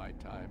waste of my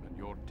time and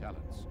your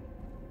talents.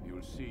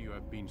 You'll see you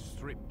have been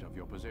stripped of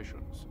your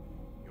possessions.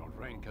 Your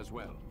rank as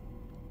well.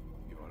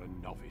 You are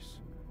a novice.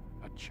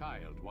 A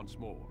child once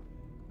more.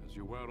 As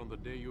you were on the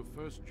day you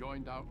first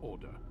joined our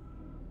order.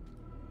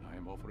 I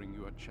am offering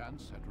you a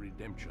chance at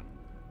redemption.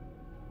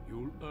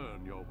 You'll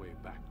earn your way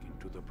back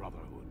into the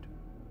Brotherhood.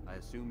 I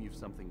assume you've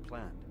something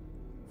planned.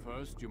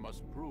 First, you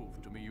must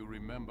prove to me you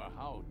remember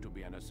how to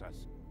be an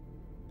assassin.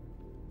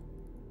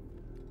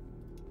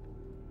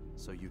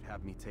 So you'd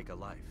have me take a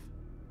life?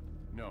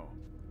 No.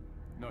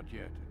 Not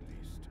yet, at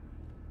least.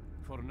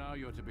 For now,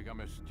 you're to become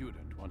a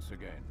student once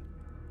again.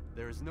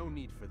 There is no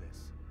need for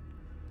this.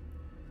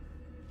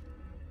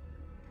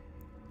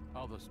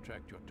 Others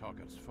tracked your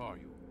targets for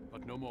you,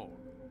 but no more.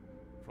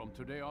 From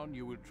today on,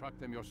 you will track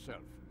them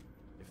yourself.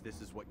 If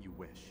this is what you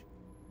wish.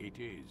 It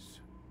is.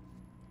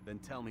 Then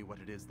tell me what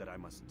it is that I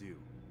must do.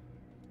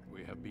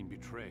 We have been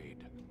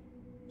betrayed.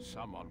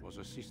 Someone was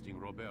assisting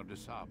Robert de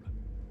Sable,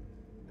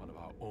 one of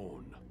our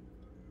own.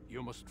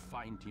 You must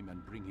find him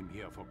and bring him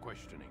here for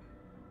questioning.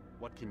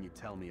 What can you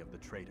tell me of the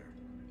traitor?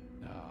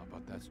 Ah,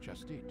 but that's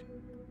just it.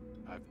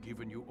 I've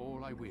given you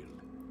all I will.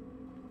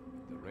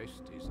 The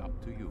rest is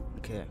up to you.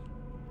 Okay,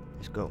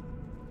 let's go.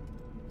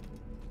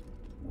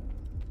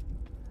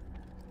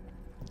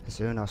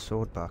 Let's earn our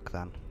sword back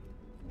then.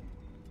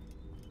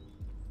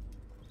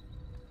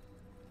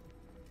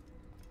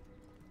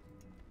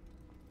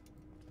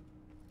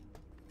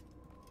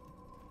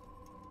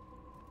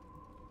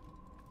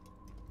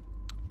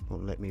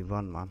 Won't let me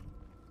run, man.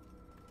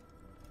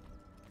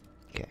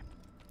 Okay,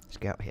 let's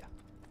get out here.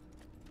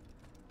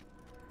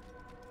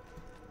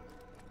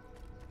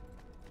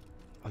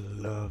 I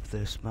love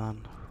this,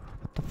 man.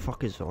 What the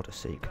fuck is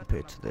Odyssey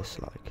compared to this,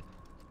 like?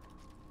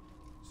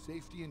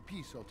 Safety and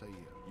peace, Altair.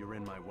 You're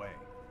in my way.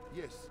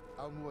 Yes,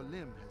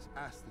 Al-Mualim has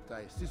asked that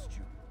I assist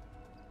you.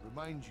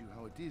 Remind you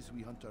how it is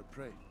we hunt our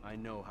prey. I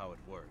know how it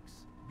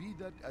works. Be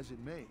that as it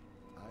may,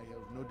 I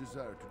have no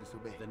desire to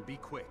disobey. Then be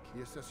quick.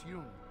 The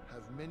Assassin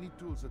have many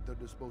tools at their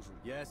disposal.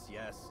 Yes,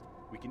 yes.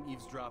 We can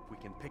eavesdrop, we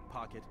can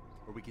pickpocket,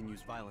 or we can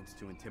use violence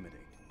to intimidate.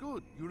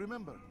 Good, you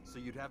remember. So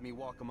you'd have me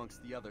walk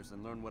amongst the others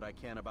and learn what I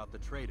can about the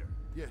traitor?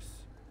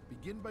 Yes.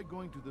 Begin by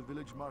going to the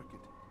village market.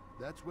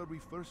 That's where we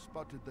first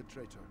spotted the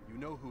traitor. You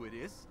know who it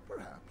is?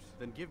 Perhaps.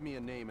 Then give me a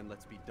name and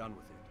let's be done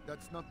with it.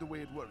 That's not the way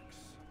it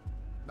works.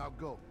 Now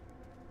go.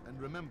 And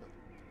remember,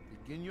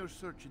 begin your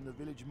search in the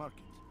village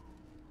market.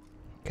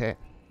 Okay.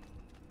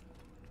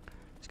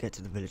 Let's get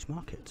to the village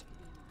market.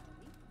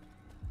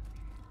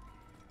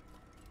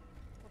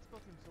 What's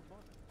got him so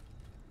bothered?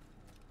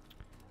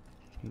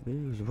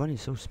 He was running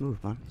so smooth,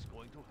 man. He's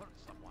going to hurt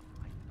someone,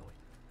 I know it.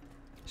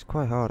 It's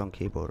quite hard on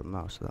keyboard and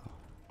mouse, though.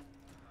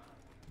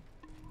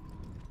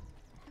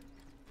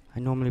 I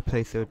normally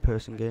play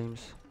third-person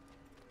games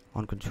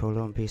on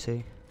controller on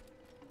PC.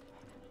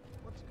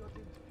 What's got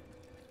into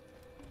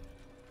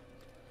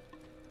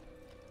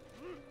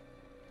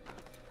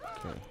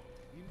Okay.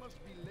 He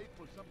must be late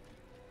for something.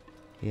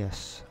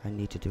 Yes, I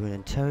need to do an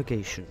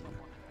interrogation.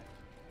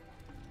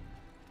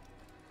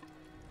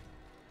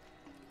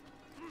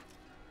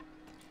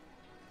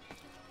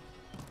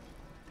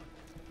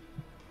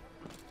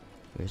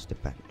 Where's the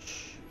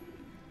bench?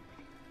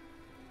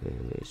 Where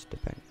is the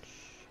bench?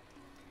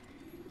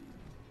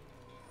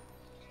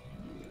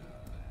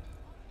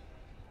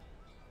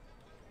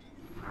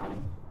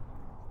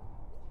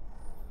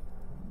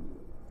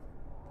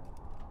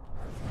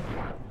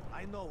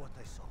 I know what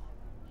I saw.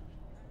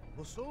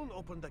 Musoon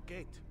opened the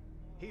gate.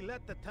 He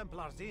let the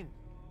Templars in.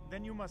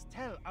 Then you must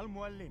tell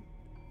Al-Mualim.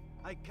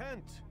 I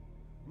can't.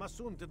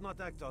 Musoon did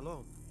not act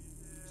alone.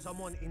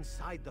 Someone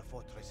inside the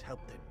fortress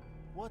helped him.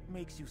 What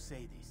makes you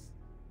say this?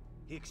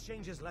 He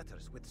exchanges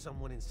letters with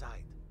someone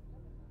inside.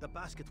 The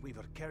basket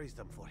weaver carries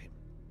them for him.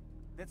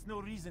 That's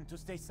no reason to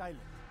stay silent.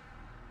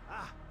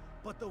 Ah,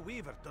 but the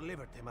weaver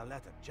delivered him a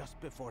letter just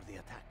before the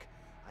attack.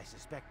 I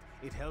suspect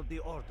it held the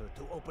order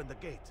to open the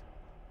gate.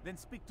 Then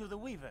speak to the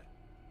weaver.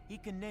 He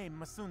can name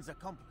Masun's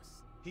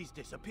accomplice. He's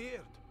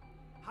disappeared,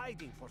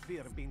 hiding for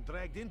fear of being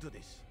dragged into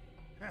this.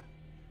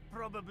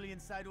 Probably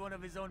inside one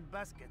of his own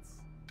baskets.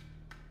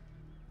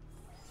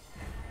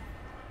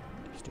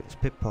 Let's do this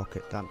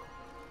pickpocket done.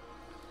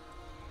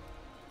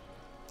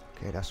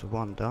 Okay, that's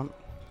one done.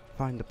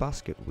 Find the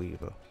basket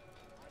weaver.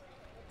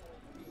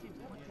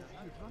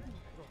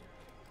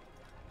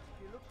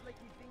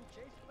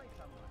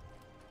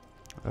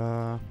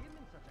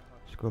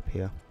 Let's go up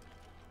here.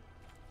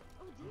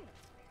 Oh dear,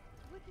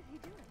 what is he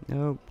doing?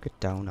 No, get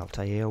down,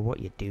 Altair. What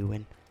you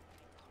doing?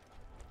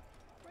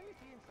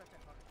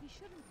 He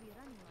shouldn't be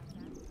running like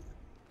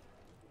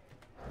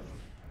that.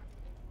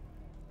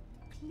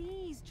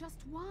 Please,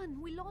 just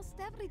one. We lost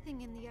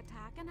everything in the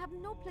attack and have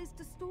no place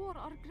to store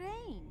our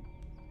grain.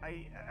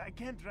 I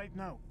can't right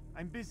now.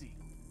 I'm busy.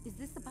 Is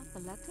this about the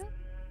letter?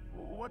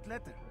 What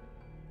letter?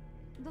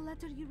 The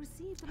letter you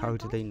received when How I do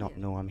got they not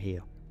here. know I'm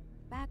here?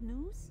 Bad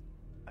news?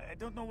 I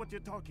don't know what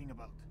you're talking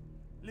about.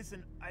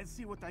 Listen, I'll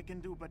see what I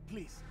can do, but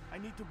please, I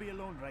need to be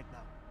alone right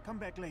now. Come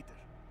back later.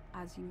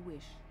 As you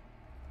wish.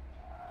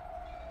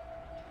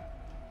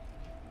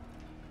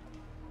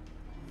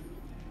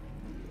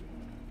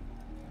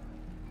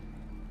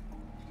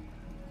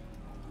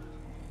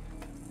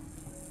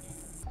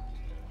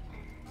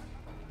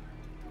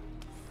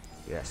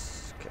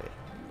 Yes, okay.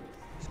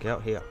 Let's get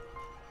out here.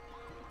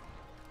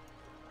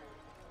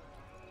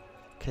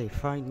 Okay,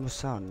 find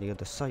Musan near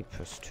the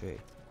cypress tree.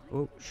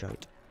 Oh,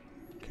 shite.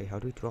 Okay, how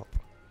do we drop?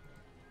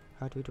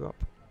 How do we drop?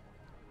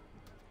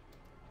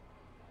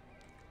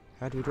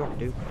 How do we drop,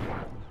 dude?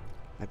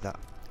 Like that.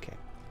 Okay.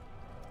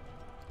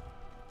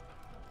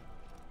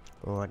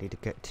 Oh, I need to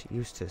get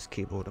used to this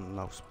keyboard and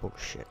mouse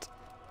bullshit.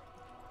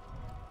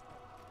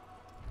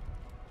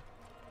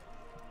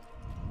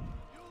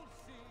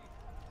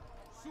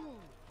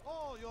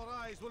 Your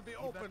eyes will be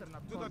opened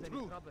to the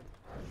truth.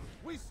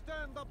 We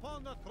stand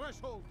upon the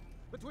threshold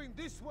between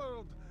this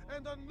world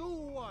and a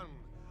new one,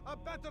 a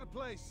better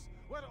place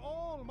where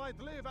all might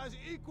live as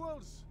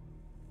equals.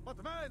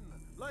 But men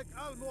like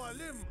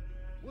Al-Mualim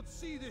would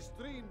see this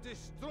dream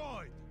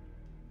destroyed.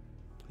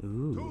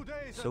 Ooh,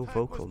 Today's so attack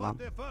vocal, was man.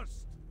 but the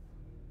first,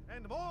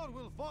 and more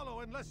will follow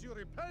unless you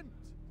repent.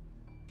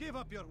 Give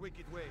up your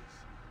wicked ways.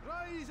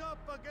 Rise up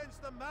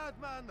against the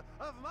madman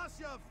of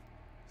Masyaf.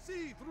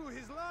 See through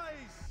his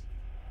lies.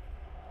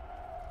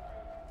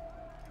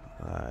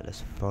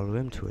 Let's follow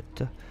him to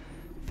a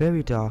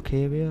very dark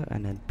area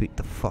and then beat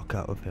the fuck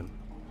out of him.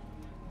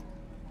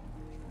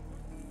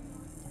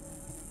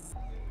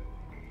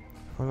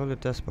 Follow the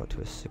despot to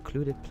a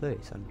secluded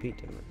place and beat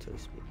him until he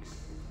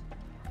speaks.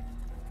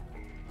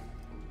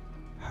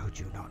 How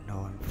do you not know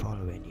I'm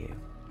following you?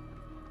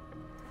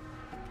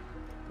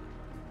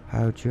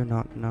 How do you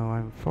not know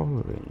I'm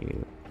following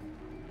you?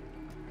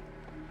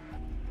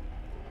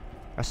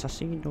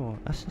 Assassino!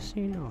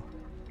 Assassino!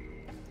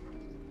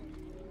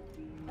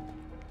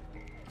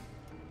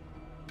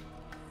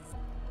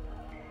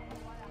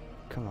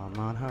 Come on,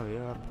 man, hurry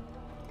up.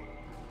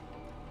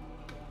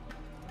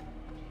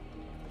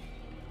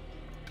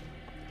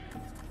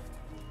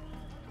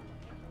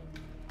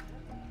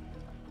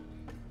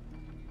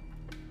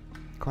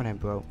 Come on in,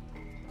 bro.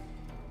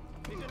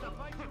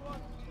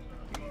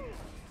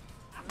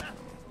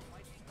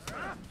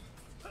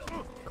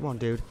 Come on,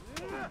 dude.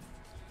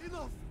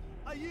 Enough!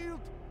 I yield!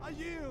 I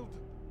yield!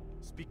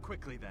 Speak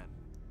quickly then.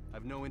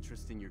 I've no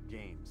interest in your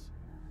games.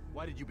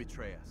 Why did you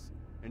betray us?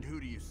 And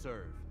who do you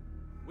serve?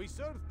 We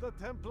serve the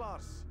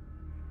Templars.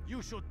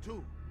 You should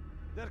too.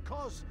 Their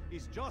cause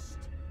is just.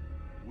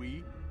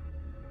 We?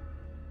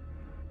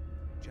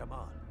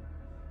 Jamal.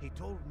 He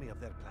told me of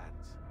their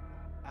plans.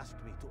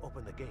 Asked me to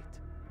open the gate.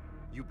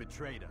 You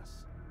betrayed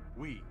us.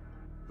 We,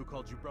 who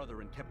called you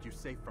brother and kept you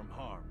safe from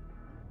harm.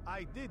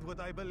 I did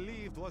what I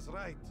believed was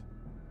right.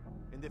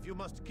 And if you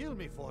must kill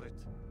me for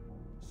it,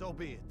 so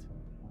be it.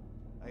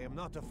 I am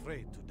not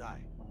afraid to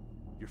die.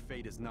 Your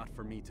fate is not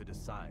for me to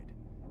decide.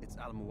 It's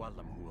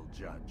Al-Mualim who will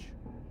judge.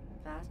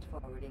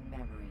 Fast-forwarding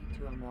memory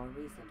to a more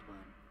recent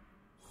one.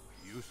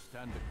 You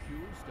stand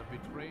accused of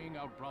betraying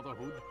our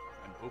brotherhood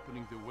and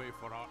opening the way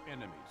for our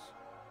enemies.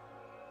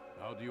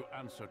 How do you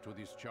answer to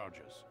these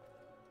charges?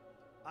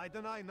 I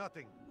deny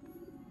nothing.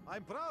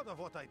 I'm proud of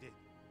what I did.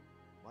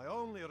 My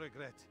only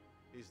regret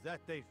is that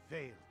they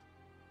failed.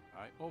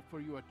 I offer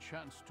you a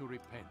chance to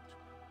repent,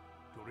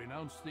 to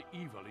renounce the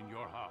evil in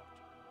your heart.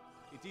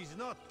 It is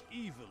not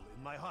evil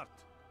in my heart,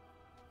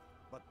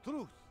 but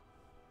truth.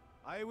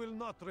 I will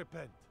not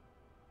repent.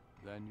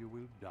 Then you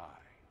will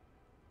die.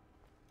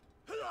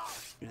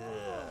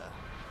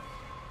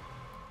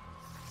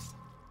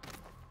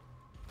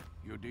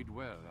 You did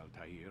well,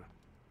 Altair,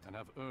 and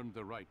have earned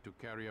the right to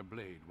carry a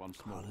blade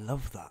once more. I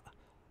love that.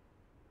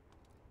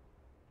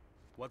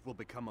 What will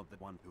become of the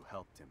one who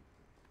helped him?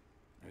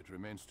 It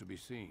remains to be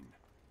seen.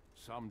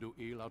 Some do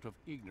ill out of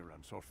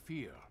ignorance or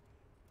fear.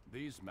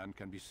 These men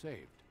can be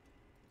saved.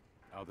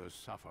 Others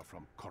suffer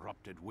from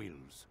corrupted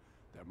wills,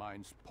 their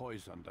minds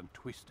poisoned and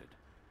twisted.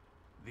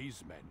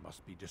 These men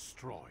must be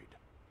destroyed.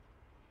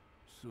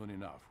 Soon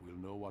enough, we'll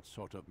know what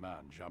sort of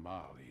man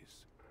Jamal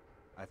is.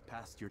 I've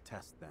passed your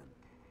test then.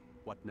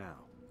 What now?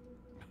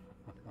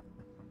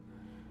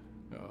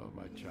 Oh,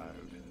 my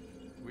child.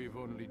 We've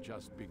only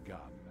just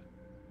begun.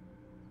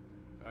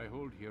 I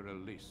hold here a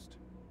list.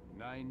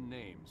 9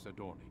 names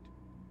adorn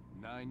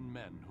it. 9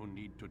 men who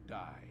need to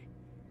die.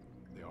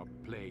 They are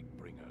plague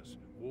bringers,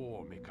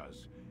 war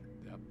makers.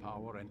 Their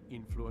power and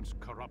influence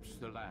corrupts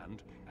the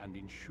land and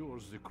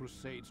ensures the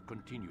Crusades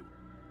continue.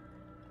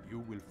 You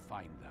will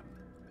find them.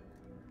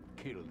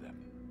 Kill them.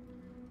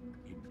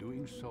 In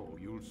doing so,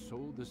 you'll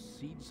sow the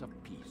seeds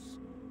of peace,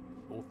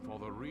 both for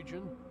the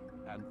region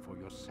and for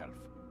yourself.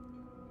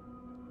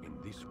 In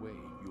this way,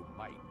 you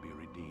might be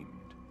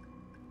redeemed.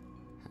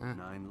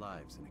 9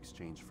 lives in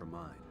exchange for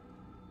mine.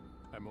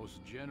 A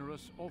most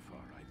generous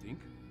offer, I think.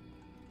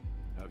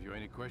 Have you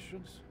any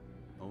questions?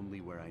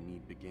 Only where I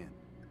need begin.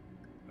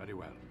 Very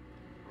well.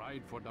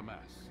 Ride for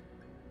Damas.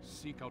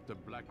 Seek out the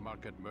black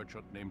market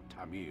merchant named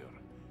Tamir.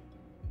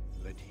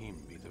 Let him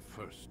be the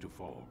first to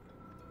fall.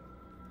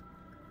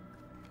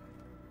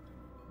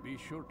 Be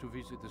sure to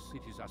visit the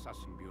city's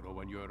assassin bureau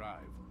when you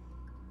arrive.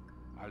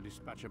 I'll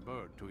dispatch a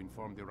bird to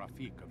inform the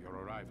Rafik of your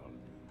arrival.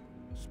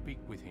 Speak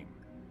with him.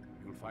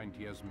 You'll find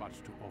he has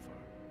much to offer.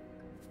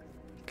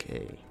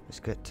 Okay, let's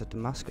get to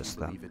Damascus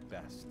then. Believe it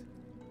best.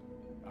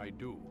 I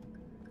do.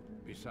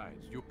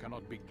 Besides, you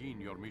cannot begin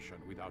your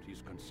mission without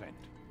his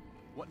consent.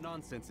 What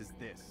nonsense is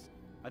this?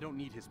 I don't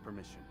need his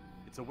permission.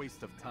 It's a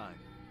waste of time.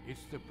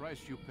 It's the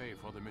price you pay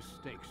for the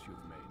mistakes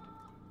you've made.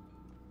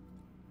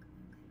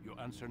 You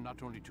answer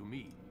not only to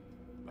me,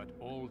 but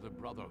all the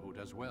Brotherhood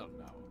as well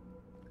now.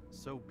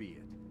 So be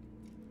it.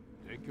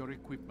 Take your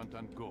equipment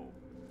and go.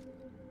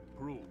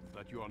 Prove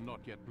that you are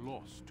not yet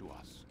lost to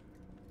us.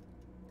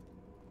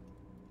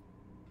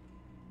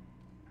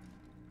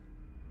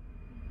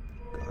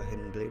 Got a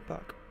hidden blade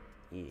back?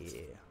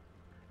 Yeah.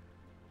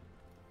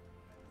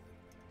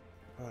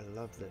 Oh, I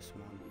love this,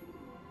 man.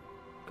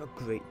 Look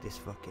how great this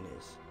fucking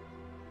is.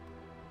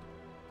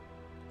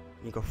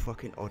 You got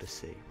fucking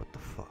Odyssey. What the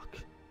fuck?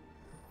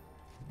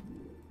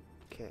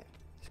 Okay,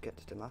 let's get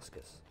to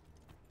Damascus.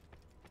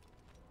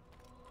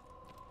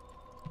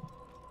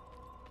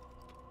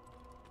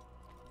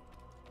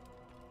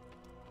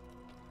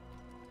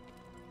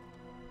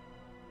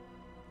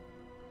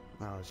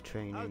 I was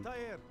training.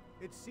 Altair,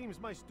 it seems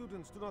my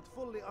students do not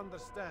fully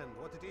understand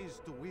what it is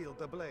to wield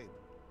a blade.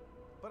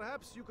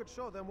 Perhaps you could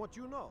show them what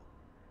you know.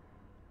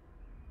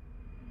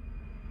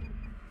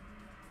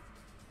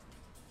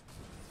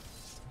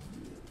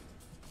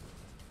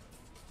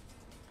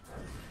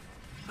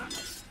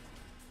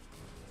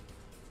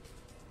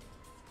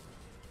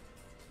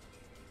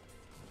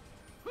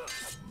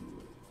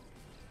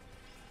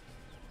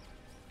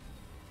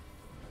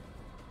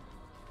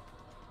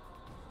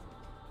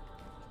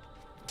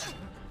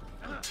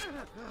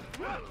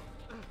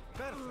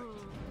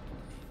 Perfect.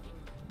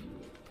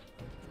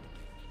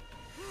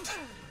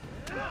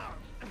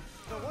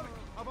 The work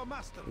of a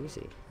master.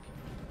 Easy.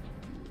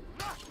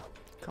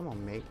 Come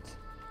on, mate.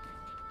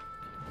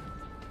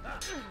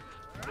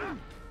 And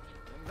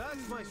that,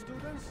 my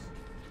students,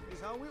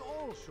 is how we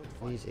all should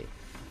fight. Easy.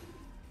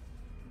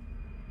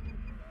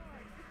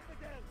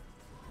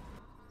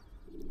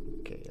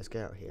 Okay, let's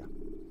get out here.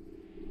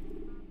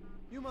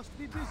 You must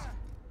be busy.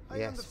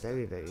 Yes,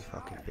 very, very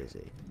fucking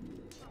busy.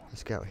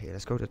 Let's get out here.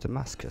 Let's go to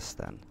Damascus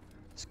then.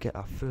 Let's get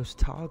our first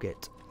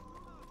target.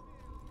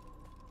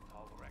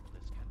 How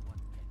reckless can one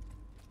get?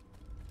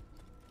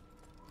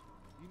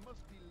 He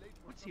must be late.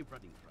 What's he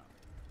running from?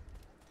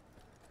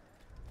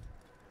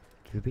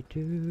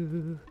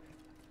 Dooby-doo.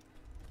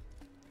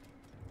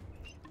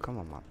 Come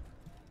on, man.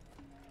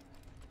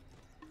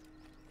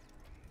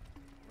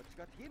 What's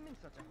got him in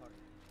such a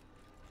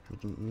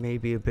hurry?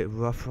 Maybe a bit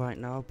rough right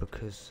now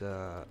because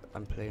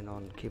I'm playing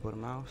on keyboard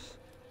and mouse.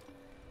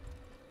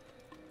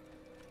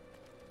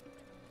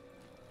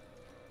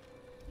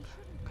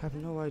 I have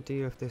no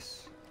idea if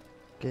this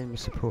game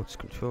supports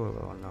controller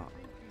or not.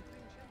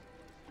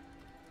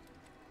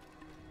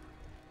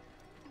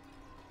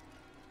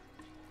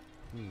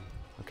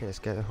 Okay, let's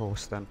get a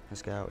horse then.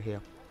 Let's get out here.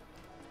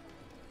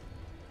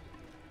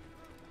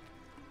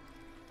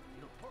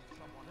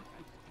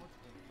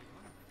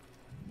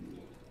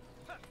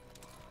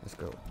 Let's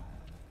go.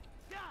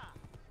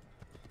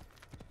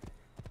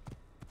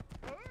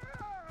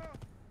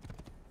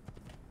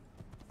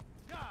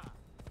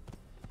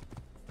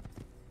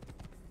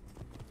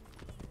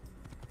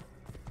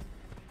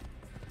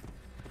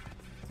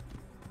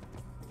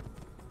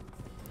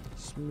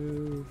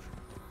 Smooth.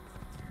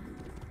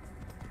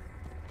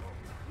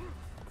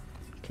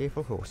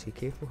 Careful horsey,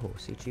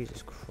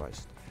 Jesus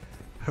Christ.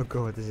 Oh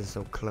god, this is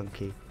so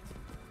clunky.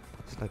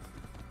 It's like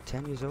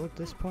 10 years old at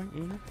this point,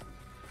 you know?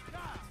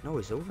 No,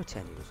 it's over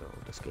 10 years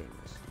old, this game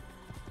is.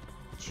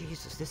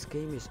 Jesus, this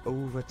game is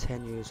over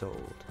 10 years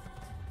old.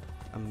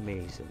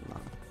 Amazing,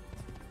 man.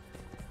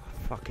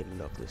 I fucking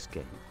love this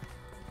game.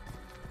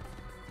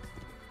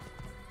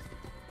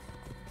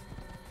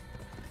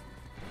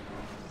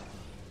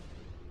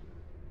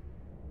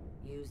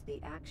 use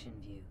the action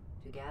view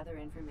to gather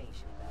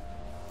information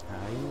about them.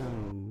 I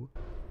know.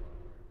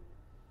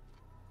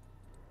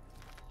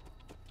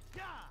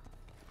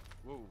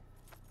 Whoa.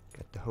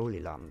 Get the Holy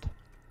Land.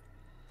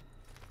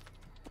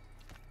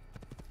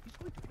 He's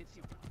going to hit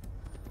you.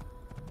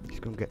 He's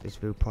gonna get this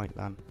viewpoint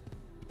land.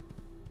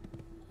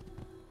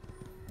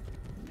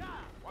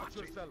 Watch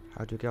yourself.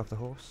 How do you get off the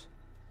horse?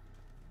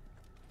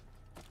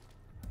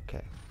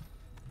 Okay.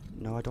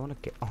 No, I don't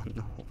want to get on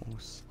the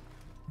horse.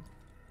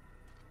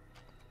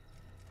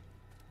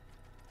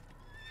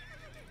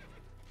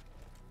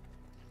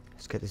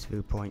 Let's get this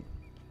viewpoint.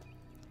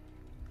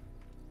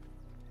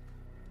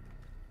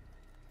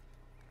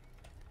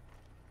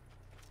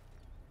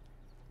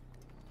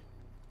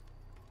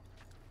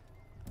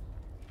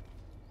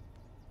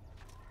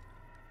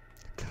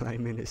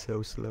 Climbing is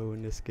so slow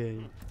in this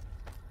game.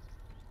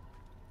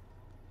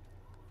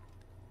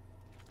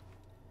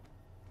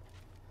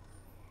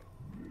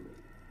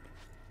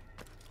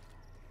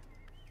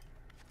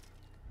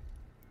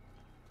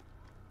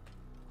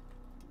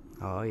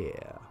 Oh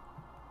yeah.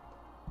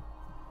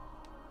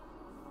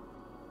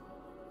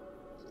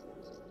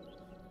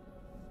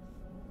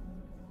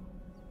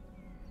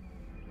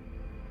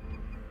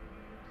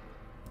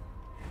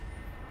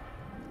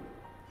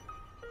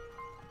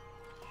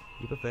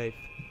 Keep a faith.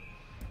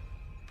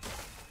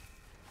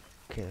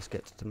 Okay, let's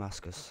get to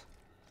Damascus.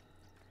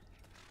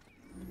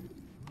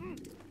 Must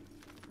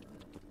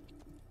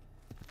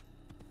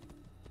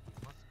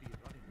be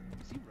running.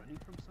 Is he running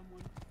from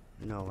someone?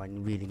 No, I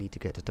really need to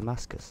get to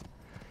Damascus.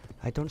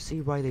 I don't see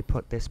why they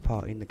put this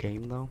part in the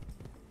game though.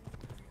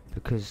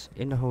 Because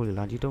in the Holy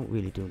Land you don't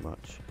really do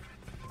much.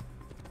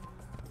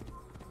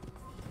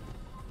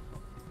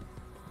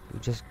 You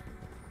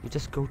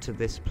just go to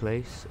this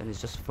place and it's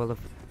just full of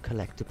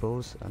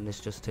collectibles, and this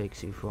just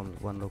takes you from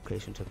one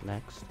location to the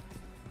next.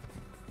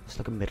 It's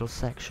like a middle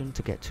section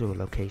to get to a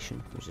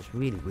location, which is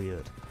really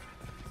weird.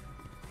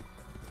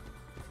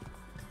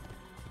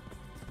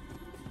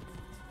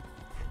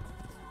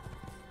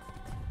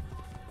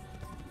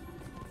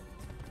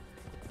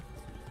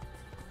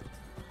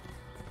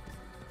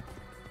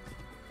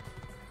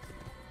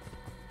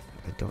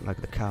 I don't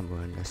like the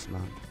camera in this,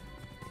 man.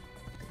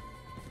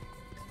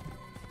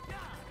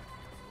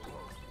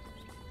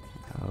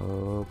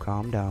 Oh,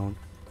 calm down.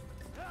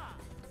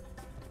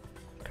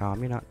 Calm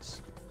your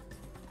nuts.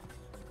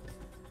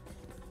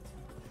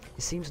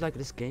 It seems like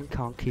this game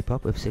can't keep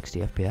up with 60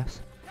 FPS.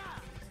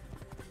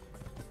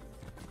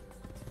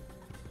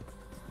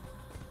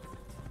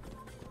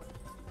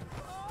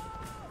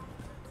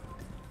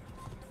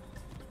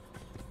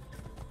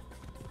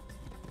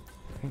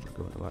 I think we're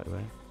going the right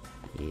way.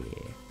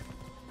 Yeah.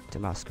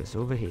 Damascus,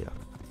 over here.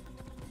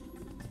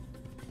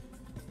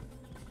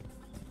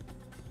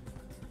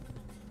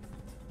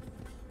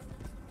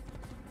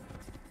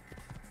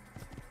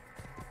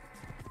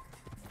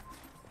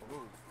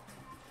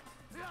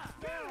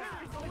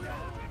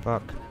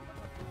 Fuck.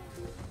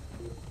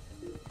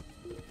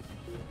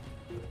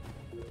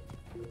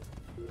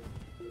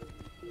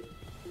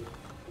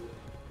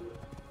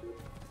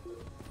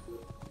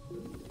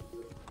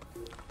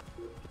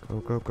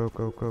 Go, go,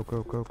 go, go, go,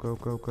 go, go, go,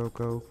 go, go,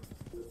 go.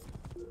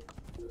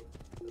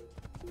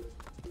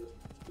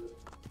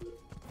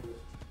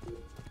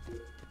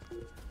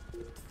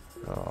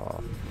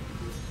 Oh,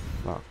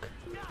 fuck.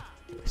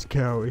 Let's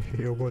get out of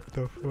here, what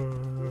the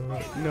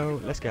fuck?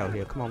 No, let's get out of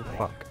here, come on,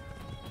 fuck.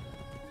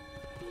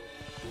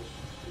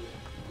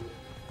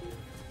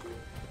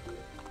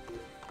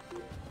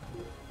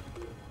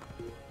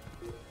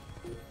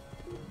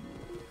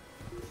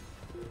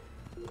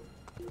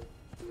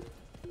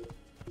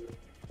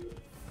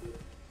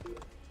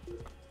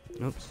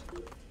 Oops.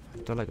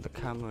 I don't like the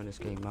camera in this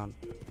game, man.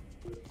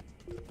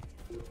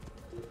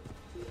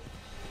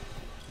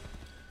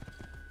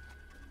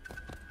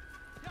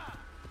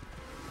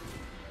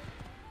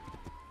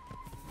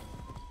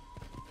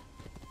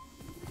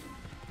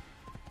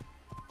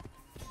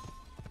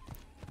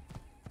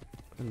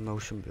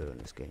 Motion blur in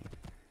this game.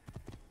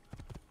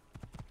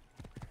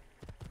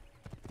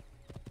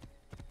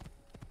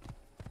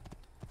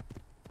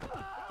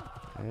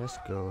 Let's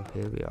go.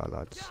 Here we are,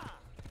 lads.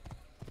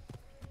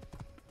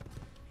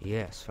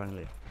 Yes,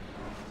 finally.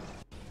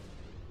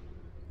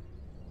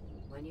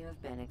 When you have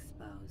been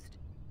exposed,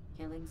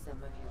 killing some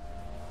of your...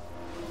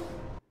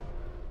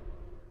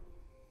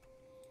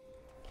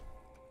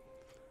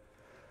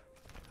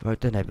 Right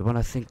then everyone,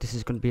 I think this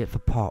is going to be it for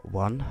part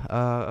 1.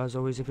 As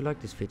always, if you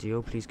like this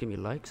video, please give me a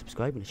like,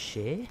 subscribe and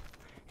share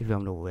if you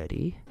haven't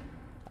already.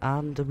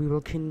 And we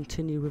will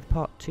continue with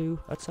part 2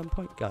 at some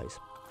point, guys.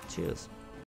 Cheers.